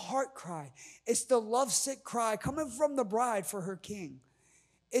 It's the heart cry. It's the lovesick cry coming from the bride for her king.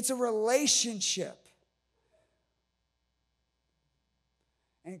 It's a relationship.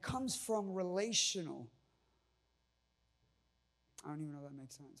 And it comes from relational. I don't even know if that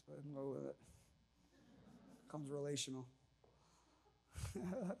makes sense, but I'm going to go with it. It comes relational.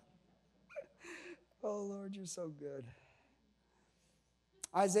 Oh, Lord, you're so good.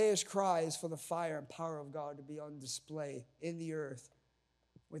 Isaiah's cry is for the fire and power of God to be on display in the earth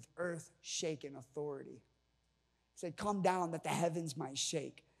with earth-shaking authority. He said, come down that the heavens might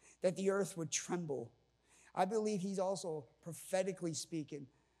shake, that the earth would tremble. I believe he's also prophetically speaking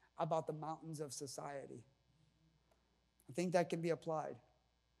about the mountains of society. I think that can be applied.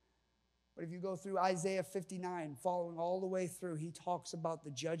 But if you go through Isaiah 59, following all the way through, he talks about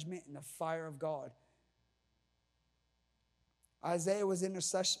the judgment and the fire of God. Isaiah was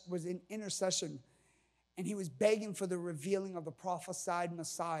in intercession, and he was begging for the revealing of the prophesied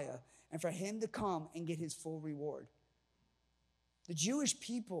Messiah and for him to come and get his full reward. The Jewish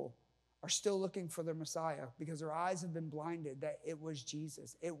people are still looking for their Messiah because their eyes have been blinded that it was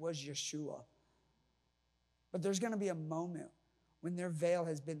Jesus, it was Yeshua. But there's going to be a moment when their veil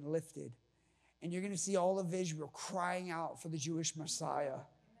has been lifted, and you're going to see all of Israel crying out for the Jewish Messiah.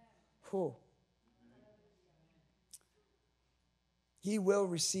 Whew. He will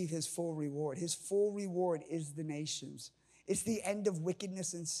receive his full reward. His full reward is the nations. It's the end of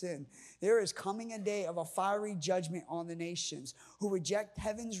wickedness and sin. There is coming a day of a fiery judgment on the nations who reject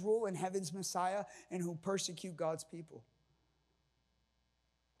heaven's rule and heaven's Messiah and who persecute God's people.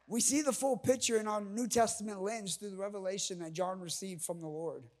 We see the full picture in our New Testament lens through the revelation that John received from the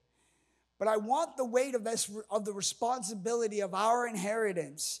Lord. But I want the weight of the responsibility of our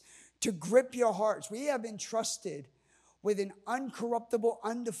inheritance to grip your hearts. We have been trusted with an uncorruptible,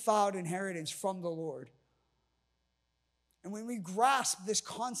 undefiled inheritance from the Lord. And when we grasp this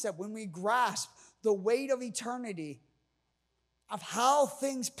concept, when we grasp the weight of eternity, of how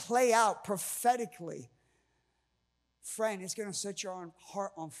things play out prophetically, friend, it's going to set your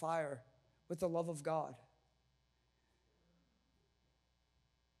heart on fire with the love of God.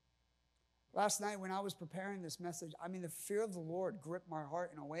 Last night when I was preparing this message, the fear of the Lord gripped my heart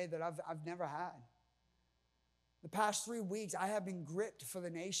in a way that I've never had. The past 3 weeks, I have been gripped for the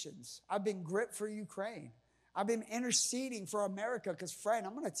nations. I've been gripped for Ukraine. I've been interceding for America because, friend,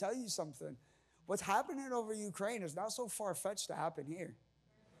 I'm going to tell you something. What's happening over Ukraine is not so far-fetched to happen here.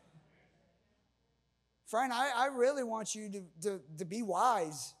 Friend, I really want you to be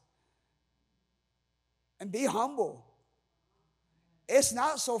wise and be humble. It's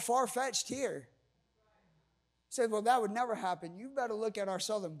not so far-fetched here. Said, well, that would never happen. You better look at our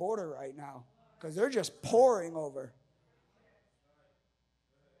southern border right now because they're just pouring over.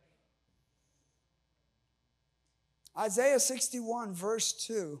 Isaiah 61 verse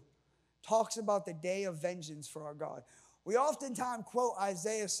 2 talks about the day of vengeance for our God. We oftentimes quote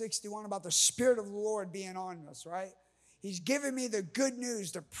Isaiah 61 about the Spirit of the Lord being on us, right? He's given me the good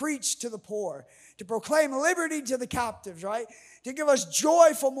news to preach to the poor, to proclaim liberty to the captives, right? To give us joy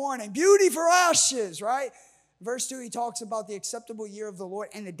for mourning, beauty for ashes, right? Verse 2, he talks about the acceptable year of the Lord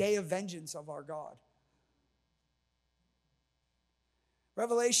and the day of vengeance of our God.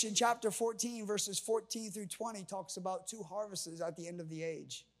 Revelation chapter 14, verses 14 through 20 talks about two harvests at the end of the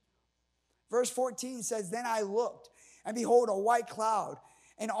age. Verse 14 says, then I looked, and behold, a white cloud.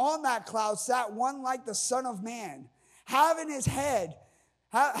 And on that cloud sat one like the Son of Man, having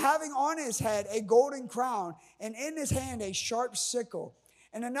on his head a golden crown, and in his hand a sharp sickle.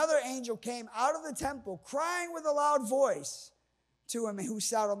 And another angel came out of the temple, crying with a loud voice to him who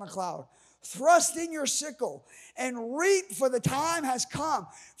sat on the cloud, thrust in your sickle and reap, for the time has come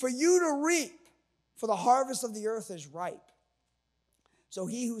for you to reap, for the harvest of the earth is ripe. So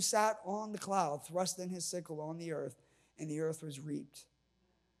he who sat on the cloud thrust in his sickle on the earth, and the earth was reaped.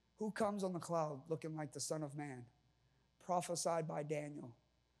 Who comes on the cloud looking like the Son of Man? Prophesied by Daniel.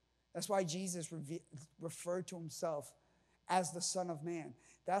 That's why Jesus referred to himself as the Son of Man.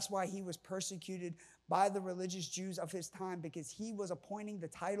 That's why he was persecuted by the religious Jews of his time, because he was appointing the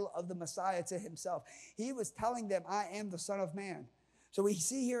title of the Messiah to himself. He was telling them, I am the Son of Man. So we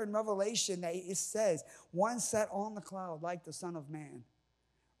see here in Revelation that it says, one sat on the cloud like the Son of Man.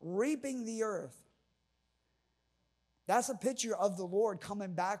 reaping the earth. That's a picture of the Lord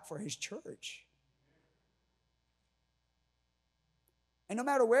coming back for his church. And no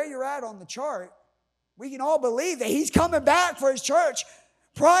matter where you're at on the chart, we can all believe that he's coming back for his church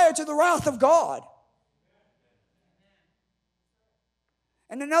prior to the wrath of God.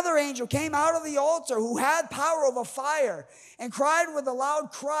 And another angel came out of the altar who had power over fire and cried with a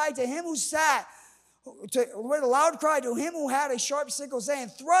loud cry to him who sat, with a loud cry to him who had a sharp sickle, saying,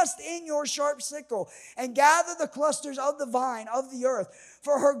 thrust in your sharp sickle and gather the clusters of the vine of the earth,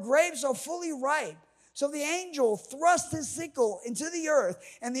 for her grapes are fully ripe. So the angel thrust his sickle into the earth,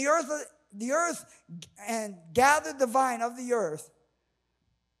 and the earth and gathered the vine of the earth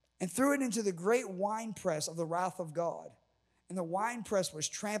and threw it into the great winepress of the wrath of God. And the winepress was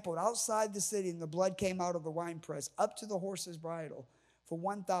trampled outside the city, and the blood came out of the winepress up to the horse's bridle for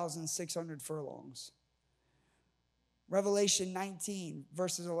 1,600 furlongs. Revelation 19,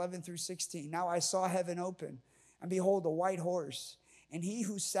 verses 11 through 16. Now I saw heaven open, and behold, a white horse. And he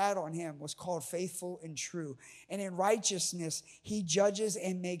who sat on him was called Faithful and True. And in righteousness he judges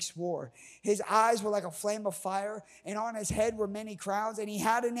and makes war. His eyes were like a flame of fire, and on his head were many crowns. And he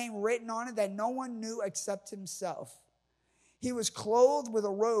had a name written on it that no one knew except himself. He was clothed with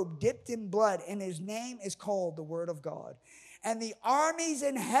a robe dipped in blood, and his name is called the Word of God. And the armies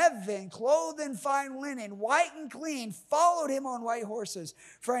in heaven, clothed in fine linen, white and clean, followed him on white horses.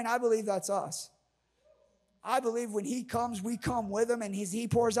 Friend, I believe that's us. I believe when he comes, we come with him, and he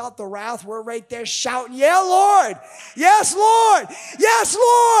pours out the wrath. We're right there shouting, yeah, Lord. Yes, Lord. Yes,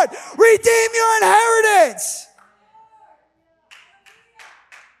 Lord. Redeem your inheritance.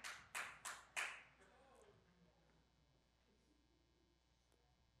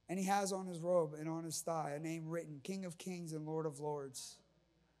 And he has on his robe and on his thigh a name written, King of Kings and Lord of Lords.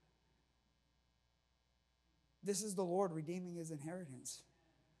 This is the Lord redeeming his inheritance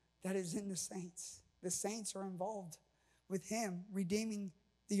that is in the saints. The saints are involved with him redeeming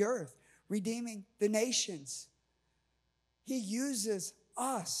the earth, redeeming the nations. He uses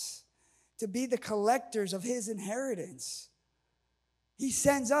us to be the collectors of his inheritance. He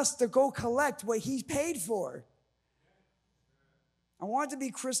sends us to go collect what he paid for. I want to be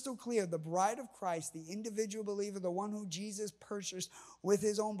crystal clear. The bride of Christ, the individual believer, the one who Jesus purchased with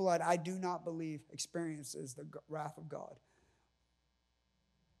his own blood, I do not believe experiences the wrath of God.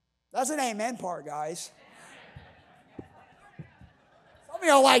 That's an amen part, guys. Some of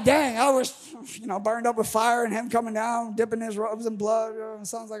you are like, dang, I was, burned up with fire and him coming down, dipping his robes in blood.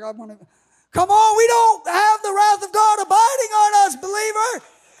 Sounds like I want to. Come on, we don't have the wrath of God abiding on us, believer.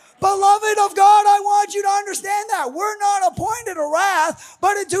 Beloved of God, I want you to understand that. We're not appointed to wrath,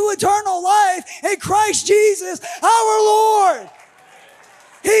 but into eternal life in Christ Jesus, our Lord.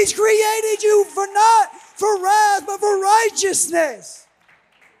 He's created you not for wrath, but for righteousness.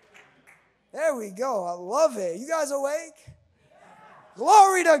 There we go. I love it. You guys awake?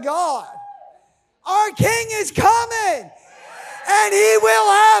 Glory to God. Our King is coming, and he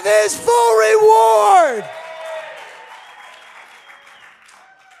will have his full reward.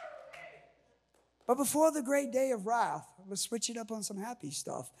 But before the great day of wrath, let's switch it up on some happy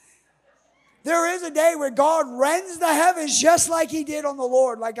stuff. There is a day where God rends the heavens just like he did on the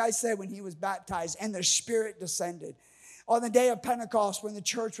Lord, like I said, when he was baptized and the Spirit descended. On the day of Pentecost when the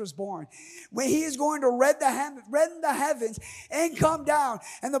church was born. When he is going to rend the heavens and come down.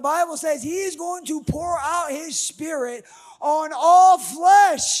 And the Bible says he is going to pour out his Spirit on all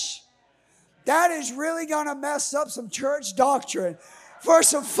flesh. That is really going to mess up some church doctrine for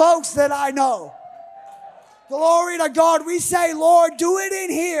some folks that I know. Glory to God. We say, Lord, do it in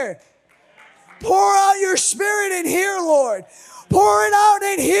here. Pour out your Spirit in here, Lord. Pour it out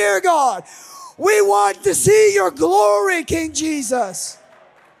in here, God. We want to see your glory, King Jesus.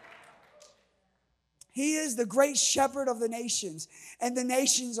 He is the great shepherd of the nations, and the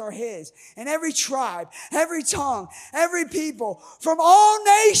nations are his. And every tribe, every tongue, every people from all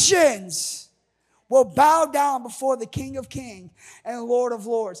nations will bow down before the King of Kings and Lord of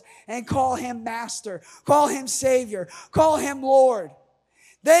Lords and call him Master, call him Savior, call him Lord.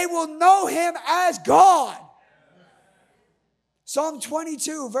 They will know him as God. Psalm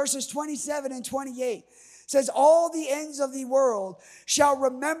 22, verses 27 and 28 says, all the ends of the world shall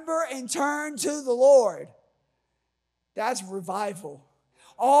remember and turn to the Lord. That's revival.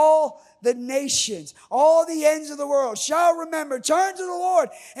 All the nations, all the ends of the world shall remember, turn to the Lord,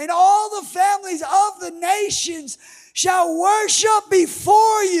 and all the families of the nations shall worship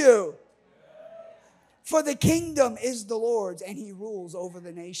before you. For the kingdom is the Lord's, and he rules over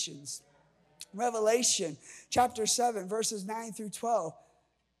the nations. Revelation chapter 7, verses 9 through 12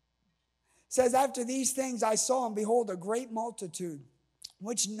 says, after these things I saw, and behold, a great multitude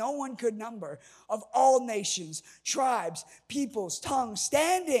which no one could number, of all nations, tribes, peoples, tongues,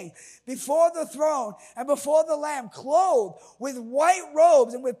 standing before the throne and before the Lamb, clothed with white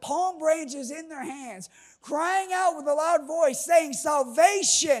robes and with palm branches in their hands, crying out with a loud voice, saying,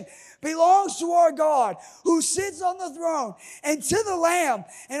 salvation belongs to our God who sits on the throne and to the Lamb.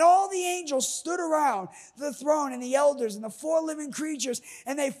 And all the angels stood around the throne and the elders and the four living creatures,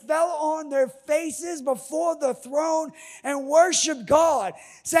 and they fell on their faces before the throne and worshiped God,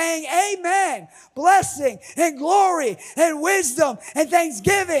 saying, amen, blessing and glory and wisdom and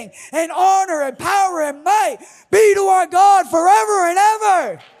thanksgiving and honor and power and might be to our God forever and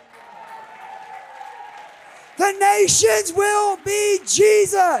ever. The nations will be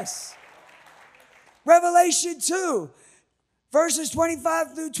Jesus. Revelation 2, verses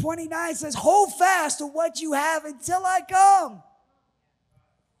 25 through 29 says, hold fast to what you have until I come.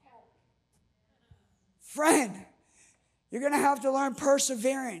 Friend, you're going to have to learn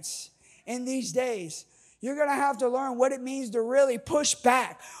perseverance in these days. You're going to have to learn what it means to really push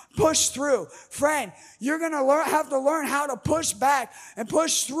back, push through. Friend, you're going to have to learn how to push back and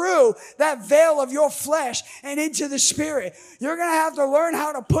push through that veil of your flesh and into the Spirit. You're going to have to learn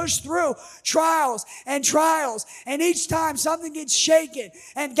how to push through trials. And each time something gets shaken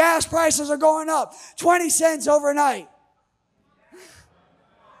and gas prices are going up 20 cents overnight,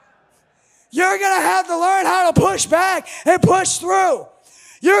 you're going to have to learn how to push back and push through.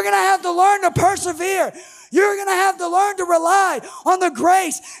 You're going to have to learn to persevere. You're going to have to learn to rely on the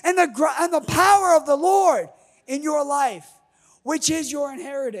grace and the power of the Lord in your life, which is your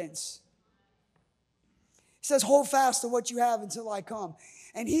inheritance. He says, hold fast to what you have until I come.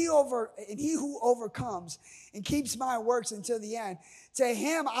 And he who overcomes and keeps my works until the end, to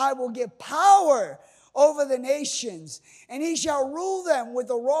him I will give power over the nations, and he shall rule them with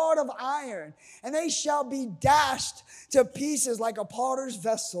a rod of iron, and they shall be dashed to pieces like a potter's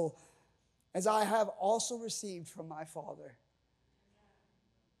vessel, as I have also received from my Father.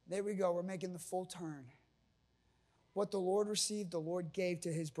 There we go. We're making the full turn. What the Lord received, the Lord gave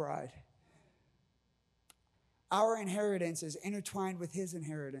to his bride. Our inheritance is intertwined with his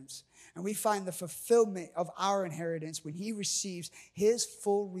inheritance. And we find the fulfillment of our inheritance when he receives his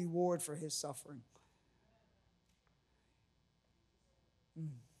full reward for his suffering.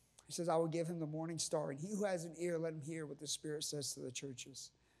 He says, I will give him the morning star, and he who has an ear, let him hear what the Spirit says to the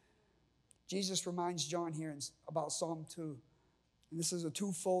churches. Jesus reminds John here about Psalm 2. And this is a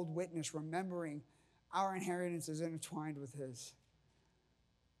twofold witness, remembering our inheritance is intertwined with his.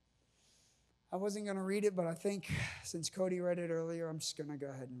 I wasn't going to read it, but I think since Cody read it earlier, I'm just going to go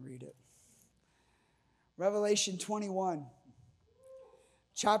ahead and read it. Revelation 21.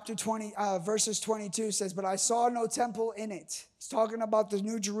 Chapter 20, verses 22 says, but I saw no temple in it. He's talking about the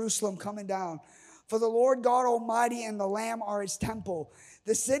New Jerusalem coming down. For the Lord God Almighty and the Lamb are his temple.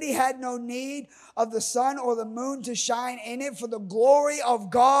 The city had no need of the sun or the moon to shine in it, for the glory of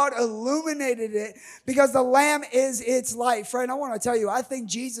God illuminated it, because the Lamb is its light. Friend, I want to tell you, I think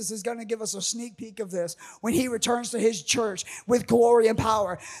Jesus is going to give us a sneak peek of this when he returns to his church with glory and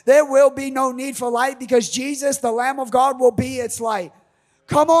power. There will be no need for light, because Jesus, the Lamb of God, will be its light.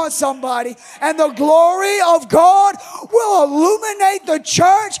 Come on, somebody. And the glory of God will illuminate the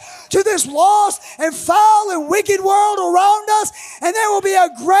church to this lost and foul and wicked world around us. And there will be a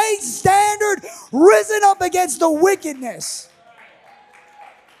great standard risen up against the wickedness.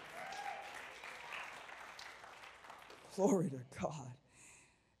 Glory to God.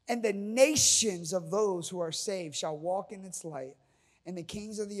 And the nations of those who are saved shall walk in its light, and the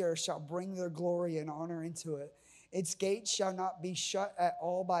kings of the earth shall bring their glory and honor into it. Its gates shall not be shut at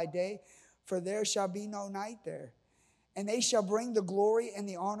all by day, for there shall be no night there. And they shall bring the glory and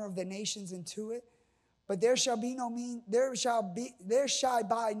the honor of the nations into it. But there shall by no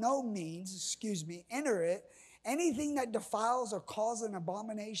means enter it anything that defiles or causes an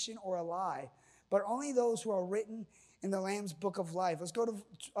abomination or a lie, but only those who are written in the Lamb's book of life. Let's go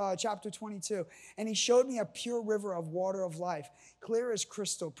to chapter 22. And he showed me a pure river of water of life, clear as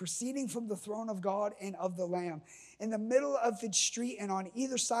crystal, proceeding from the throne of God and of the Lamb. In the middle of its street and on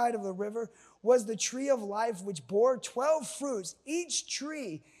either side of the river was the tree of life, which bore 12 fruits, each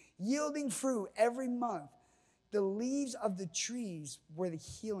tree yielding fruit every month. The leaves of the trees were the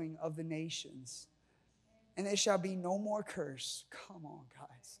healing of the nations. And there shall be no more curse. Come on,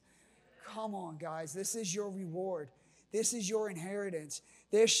 guys. Come on, guys. This is your reward. This is your inheritance.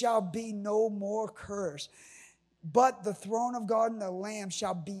 There shall be no more curse. But the throne of God and the Lamb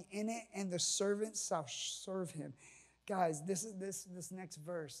shall be in it, and the servants shall serve him. Guys, this next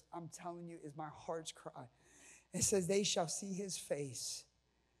verse, I'm telling you, is my heart's cry. It says, they shall see his face,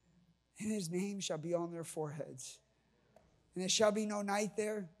 and his name shall be on their foreheads. And there shall be no night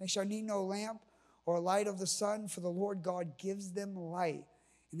there. They shall need no lamp or light of the sun, for the Lord God gives them light,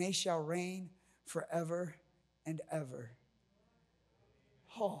 and they shall reign forever and ever.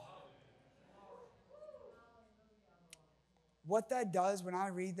 Oh. What that does when I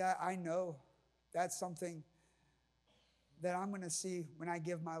read that, I know that's something that I'm going to see when I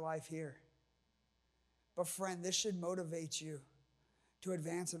give my life here. But friend, this should motivate you to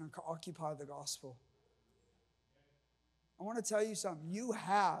advance and occupy the gospel. I want to tell you something. You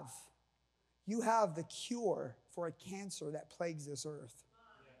have the cure for a cancer that plagues this earth.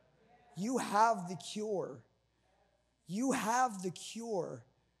 You have the cure. You have the cure.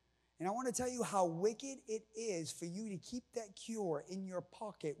 And I want to tell you how wicked it is for you to keep that cure in your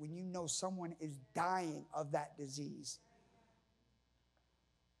pocket when you know someone is dying of that disease.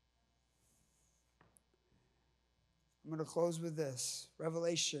 I'm going to close with this.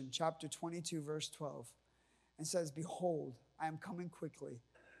 Revelation chapter 22, verse 12. And says, behold, I am coming quickly,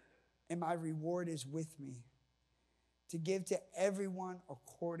 and my reward is with me, to give to everyone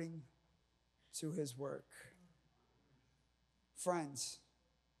according to his work. Friends,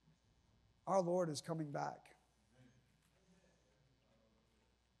 our Lord is coming back.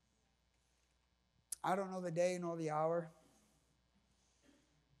 I don't know the day nor the hour.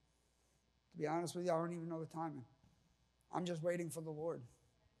 To be honest with you, I don't even know the timing. I'm just waiting for the Lord.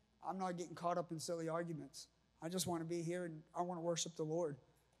 I'm not getting caught up in silly arguments. I just want to be here and I want to worship the Lord.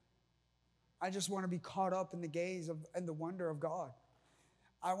 I just want to be caught up in the gaze of and the wonder of God.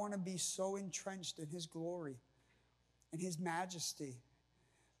 I want to be so entrenched in his glory and his majesty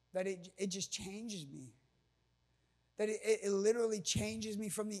that it just changes me. That it literally changes me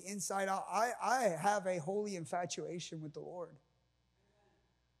from the inside out. I have a holy infatuation with the Lord.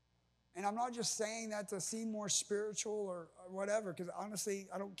 And I'm not just saying that to seem more spiritual or whatever, because honestly,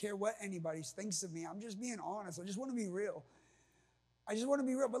 I don't care what anybody thinks of me. I'm just being honest. I just want to be real. I just want to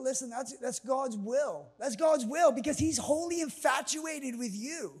be real. But listen, that's God's will. That's God's will because he's wholly infatuated with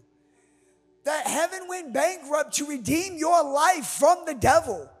you. That heaven went bankrupt to redeem your life from the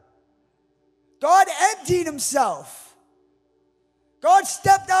devil. God emptied himself. God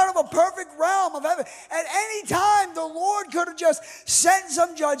stepped out of a perfect realm of heaven. At any time, the Lord could have just sent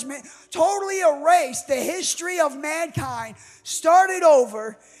some judgment, totally erased the history of mankind, started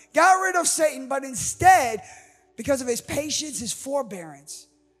over, got rid of Satan, but instead, because of his patience, his forbearance,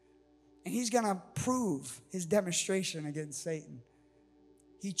 and he's going to prove his demonstration against Satan.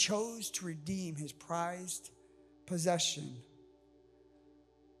 He chose to redeem his prized possession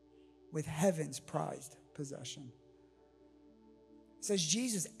with heaven's prized possession. It says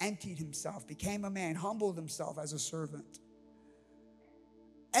Jesus emptied himself, became a man, humbled himself as a servant.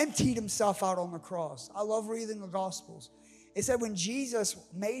 Emptied himself out on the cross. I love reading the Gospels. It said when Jesus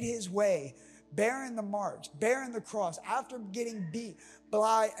made his way, bearing the marks, bearing the cross, after getting beat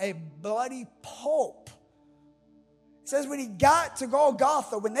by a bloody pulp. It says when he got to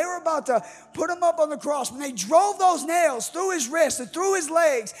Golgotha, when they were about to put him up on the cross, when they drove those nails through his wrists and through his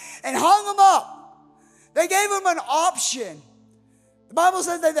legs and hung him up, they gave him an option. The Bible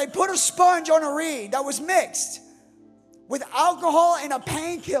says that they put a sponge on a reed that was mixed with alcohol and a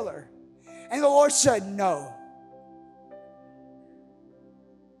painkiller. And the Lord said no.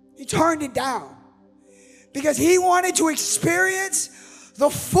 He turned it down because he wanted to experience the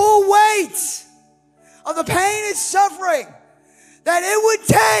full weight of the pain and suffering that it would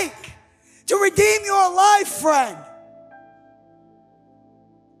take to redeem your life, friend.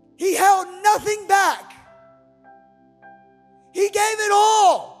 He held nothing back. He gave it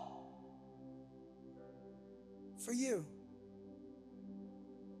all for you.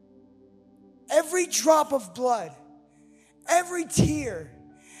 Every drop of blood, every tear,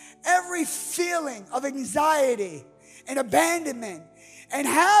 every feeling of anxiety and abandonment and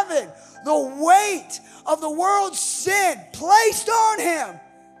having the weight of the world's sin placed on him.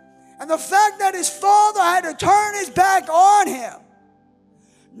 And the fact that his father had to turn his back on him.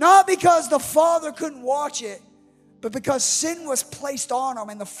 Not because the father couldn't watch it, but because sin was placed on him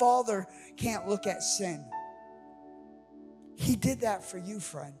and the father can't look at sin. He did that for you,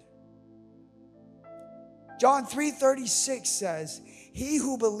 friend. John 3:36 says, he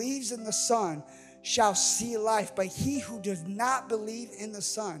who believes in the Son shall see life, but he who does not believe in the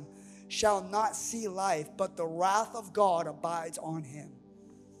Son shall not see life, but the wrath of God abides on him.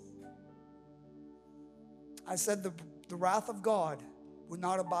 I said the wrath of God would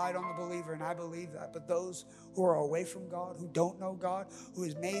not abide on the believer, and I believe that. But those who are away from God, who don't know God, who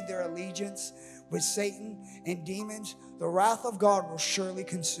has made their allegiance with Satan and demons, the wrath of God will surely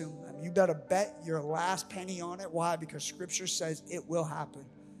consume them. You better bet your last penny on it. Why? Because Scripture says it will happen.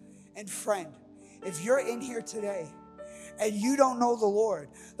 And friend, if you're in here today and you don't know the Lord,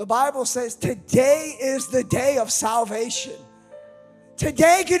 the Bible says today is the day of salvation.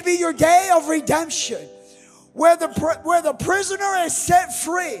 Today could be your day of redemption, where the prisoner is set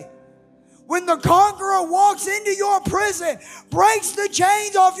free. When the conqueror walks into your prison, breaks the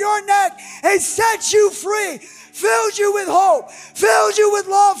chains off your neck, and sets you free, fills you with hope, fills you with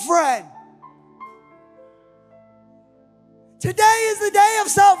love, friend. Today is the day of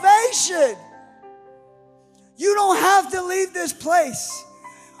salvation. You don't have to leave this place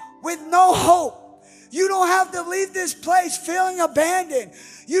with no hope. You don't have to leave this place feeling abandoned.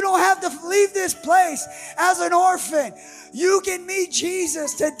 You don't have to leave this place as an orphan. You can meet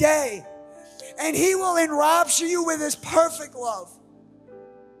Jesus today, and He will enrapture you with His perfect love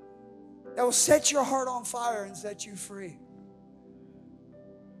that will set your heart on fire and set you free.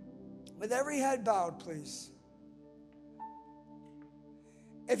 With every head bowed, please.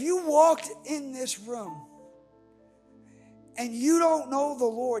 If you walked in this room and you don't know the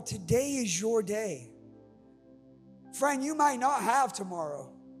Lord, today is your day. Friend, you might not have tomorrow.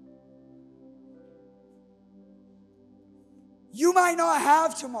 You might not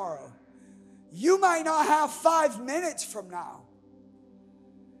have tomorrow. You might not have 5 minutes from now.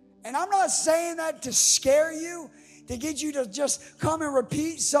 And I'm not saying that to scare you, to get you to just come and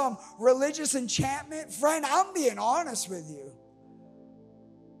repeat some religious enchantment. Friend, I'm being honest with you.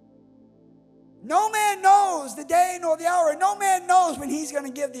 No man knows the day nor the hour. No man knows when he's going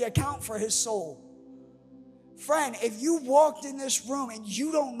to give the account for his soul. Friend, if you walked in this room and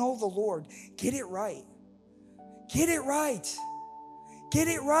you don't know the Lord, get it right. Get it right. Get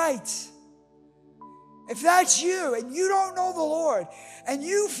it right. If that's you and you don't know the Lord and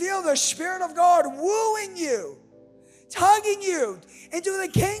you feel the Spirit of God wooing you, tugging you into the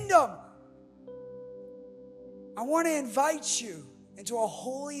kingdom, I want to invite you into a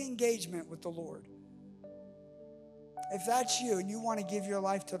holy engagement with the Lord. If that's you and you want to give your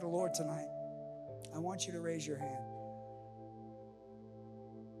life to the Lord tonight, I want you to raise your hand.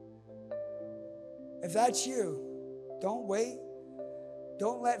 If that's you, don't wait.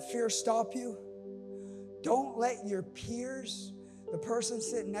 Don't let fear stop you. Don't let your peers, the person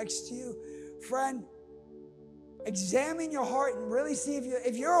sitting next to you, friend, examine your heart and really see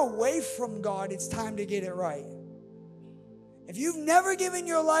if you're away from God, it's time to get it right. If you've never given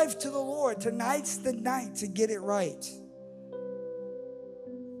your life to the Lord, tonight's the night to get it right.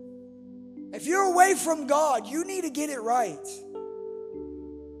 If you're away from God, you need to get it right.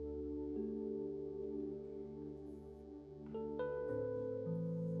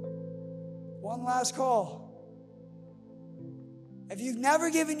 One last call. If you've never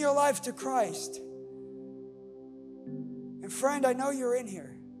given your life to Christ, and friend, I know you're in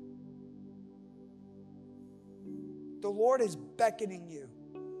here. The Lord is beckoning you.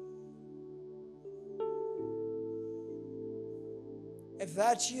 If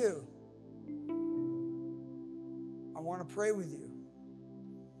that's you, I want to pray with you.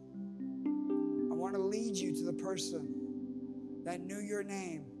 I want to lead you to the person that knew your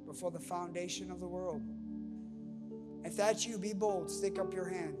name before the foundation of the world. If that's you, be bold. Stick up your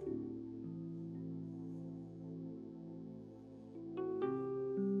hand.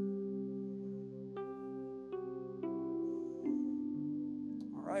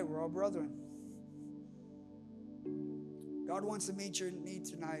 All right, we're all brethren. God wants to meet your need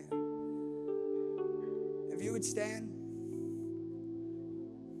tonight. If you would stand.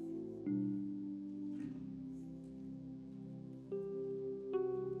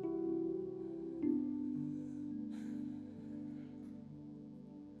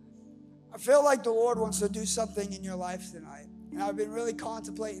 I feel like the Lord wants to do something in your life tonight. And I've been really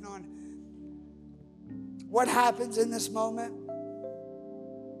contemplating on what happens in this moment.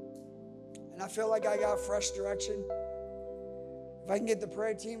 And I feel like I got fresh direction. If I can get the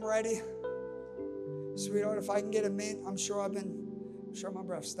prayer team ready. Sweetheart, if I can get a mint, I'm sure my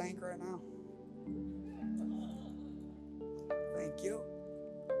breath stank right now. Thank you.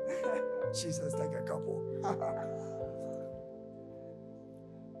 She says take a couple.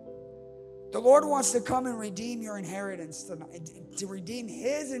 The Lord wants to come and redeem your inheritance tonight, to redeem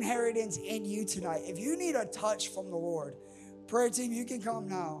His inheritance in you tonight. If you need a touch from the Lord, prayer team, you can come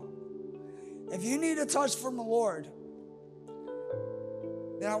now. If you need a touch from the Lord,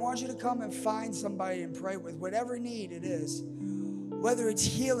 then I want you to come and find somebody and pray with, whatever need it is. Whether it's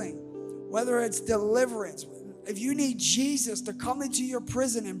healing, whether it's deliverance. If you need Jesus to come into your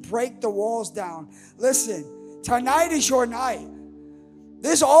prison and break the walls down, listen, tonight is your night.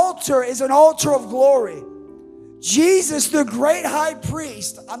 This altar is an altar of glory. Jesus, the great high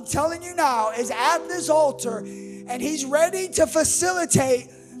priest, I'm telling you now, is at this altar and He's ready to facilitate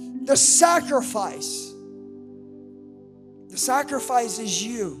the sacrifice. The sacrifice is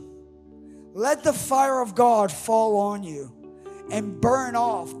you. Let the fire of God fall on you and burn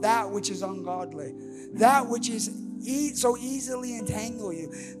off that which is ungodly, that which is so easily entangle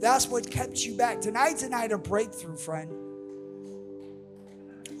you. That's what kept you back. Tonight's a night of breakthrough, friend.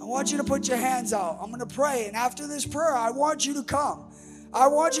 I want you to put your hands out. I'm going to pray, and after this prayer, I want you to come. I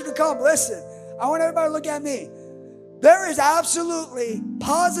want you to come. Listen, I want everybody to look at me. There is absolutely,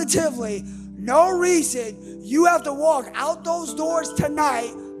 positively no reason you have to walk out those doors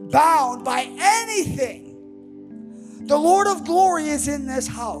tonight bound by anything. The Lord of glory is in this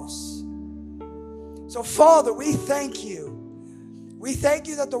house. So, Father, we thank you. We thank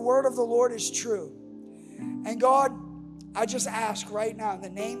you that the word of the Lord is true. And God, I just ask right now in the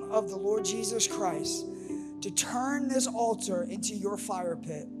name of the Lord Jesus Christ to turn this altar into your fire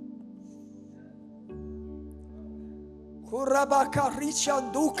pit.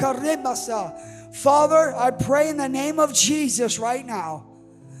 Father, I pray in the name of Jesus right now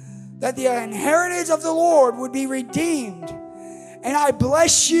that the inheritance of the Lord would be redeemed. And I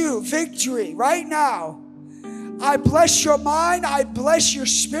bless you, victory, right now. I bless your mind. I bless your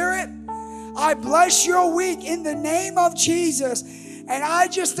spirit. I bless your week in the name of Jesus. And I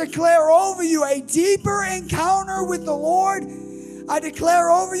just declare over you a deeper encounter with the Lord. I declare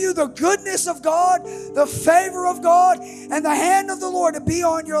over you the goodness of God, the favor of God, and the hand of the Lord to be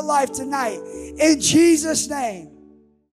on your life tonight. In Jesus' name.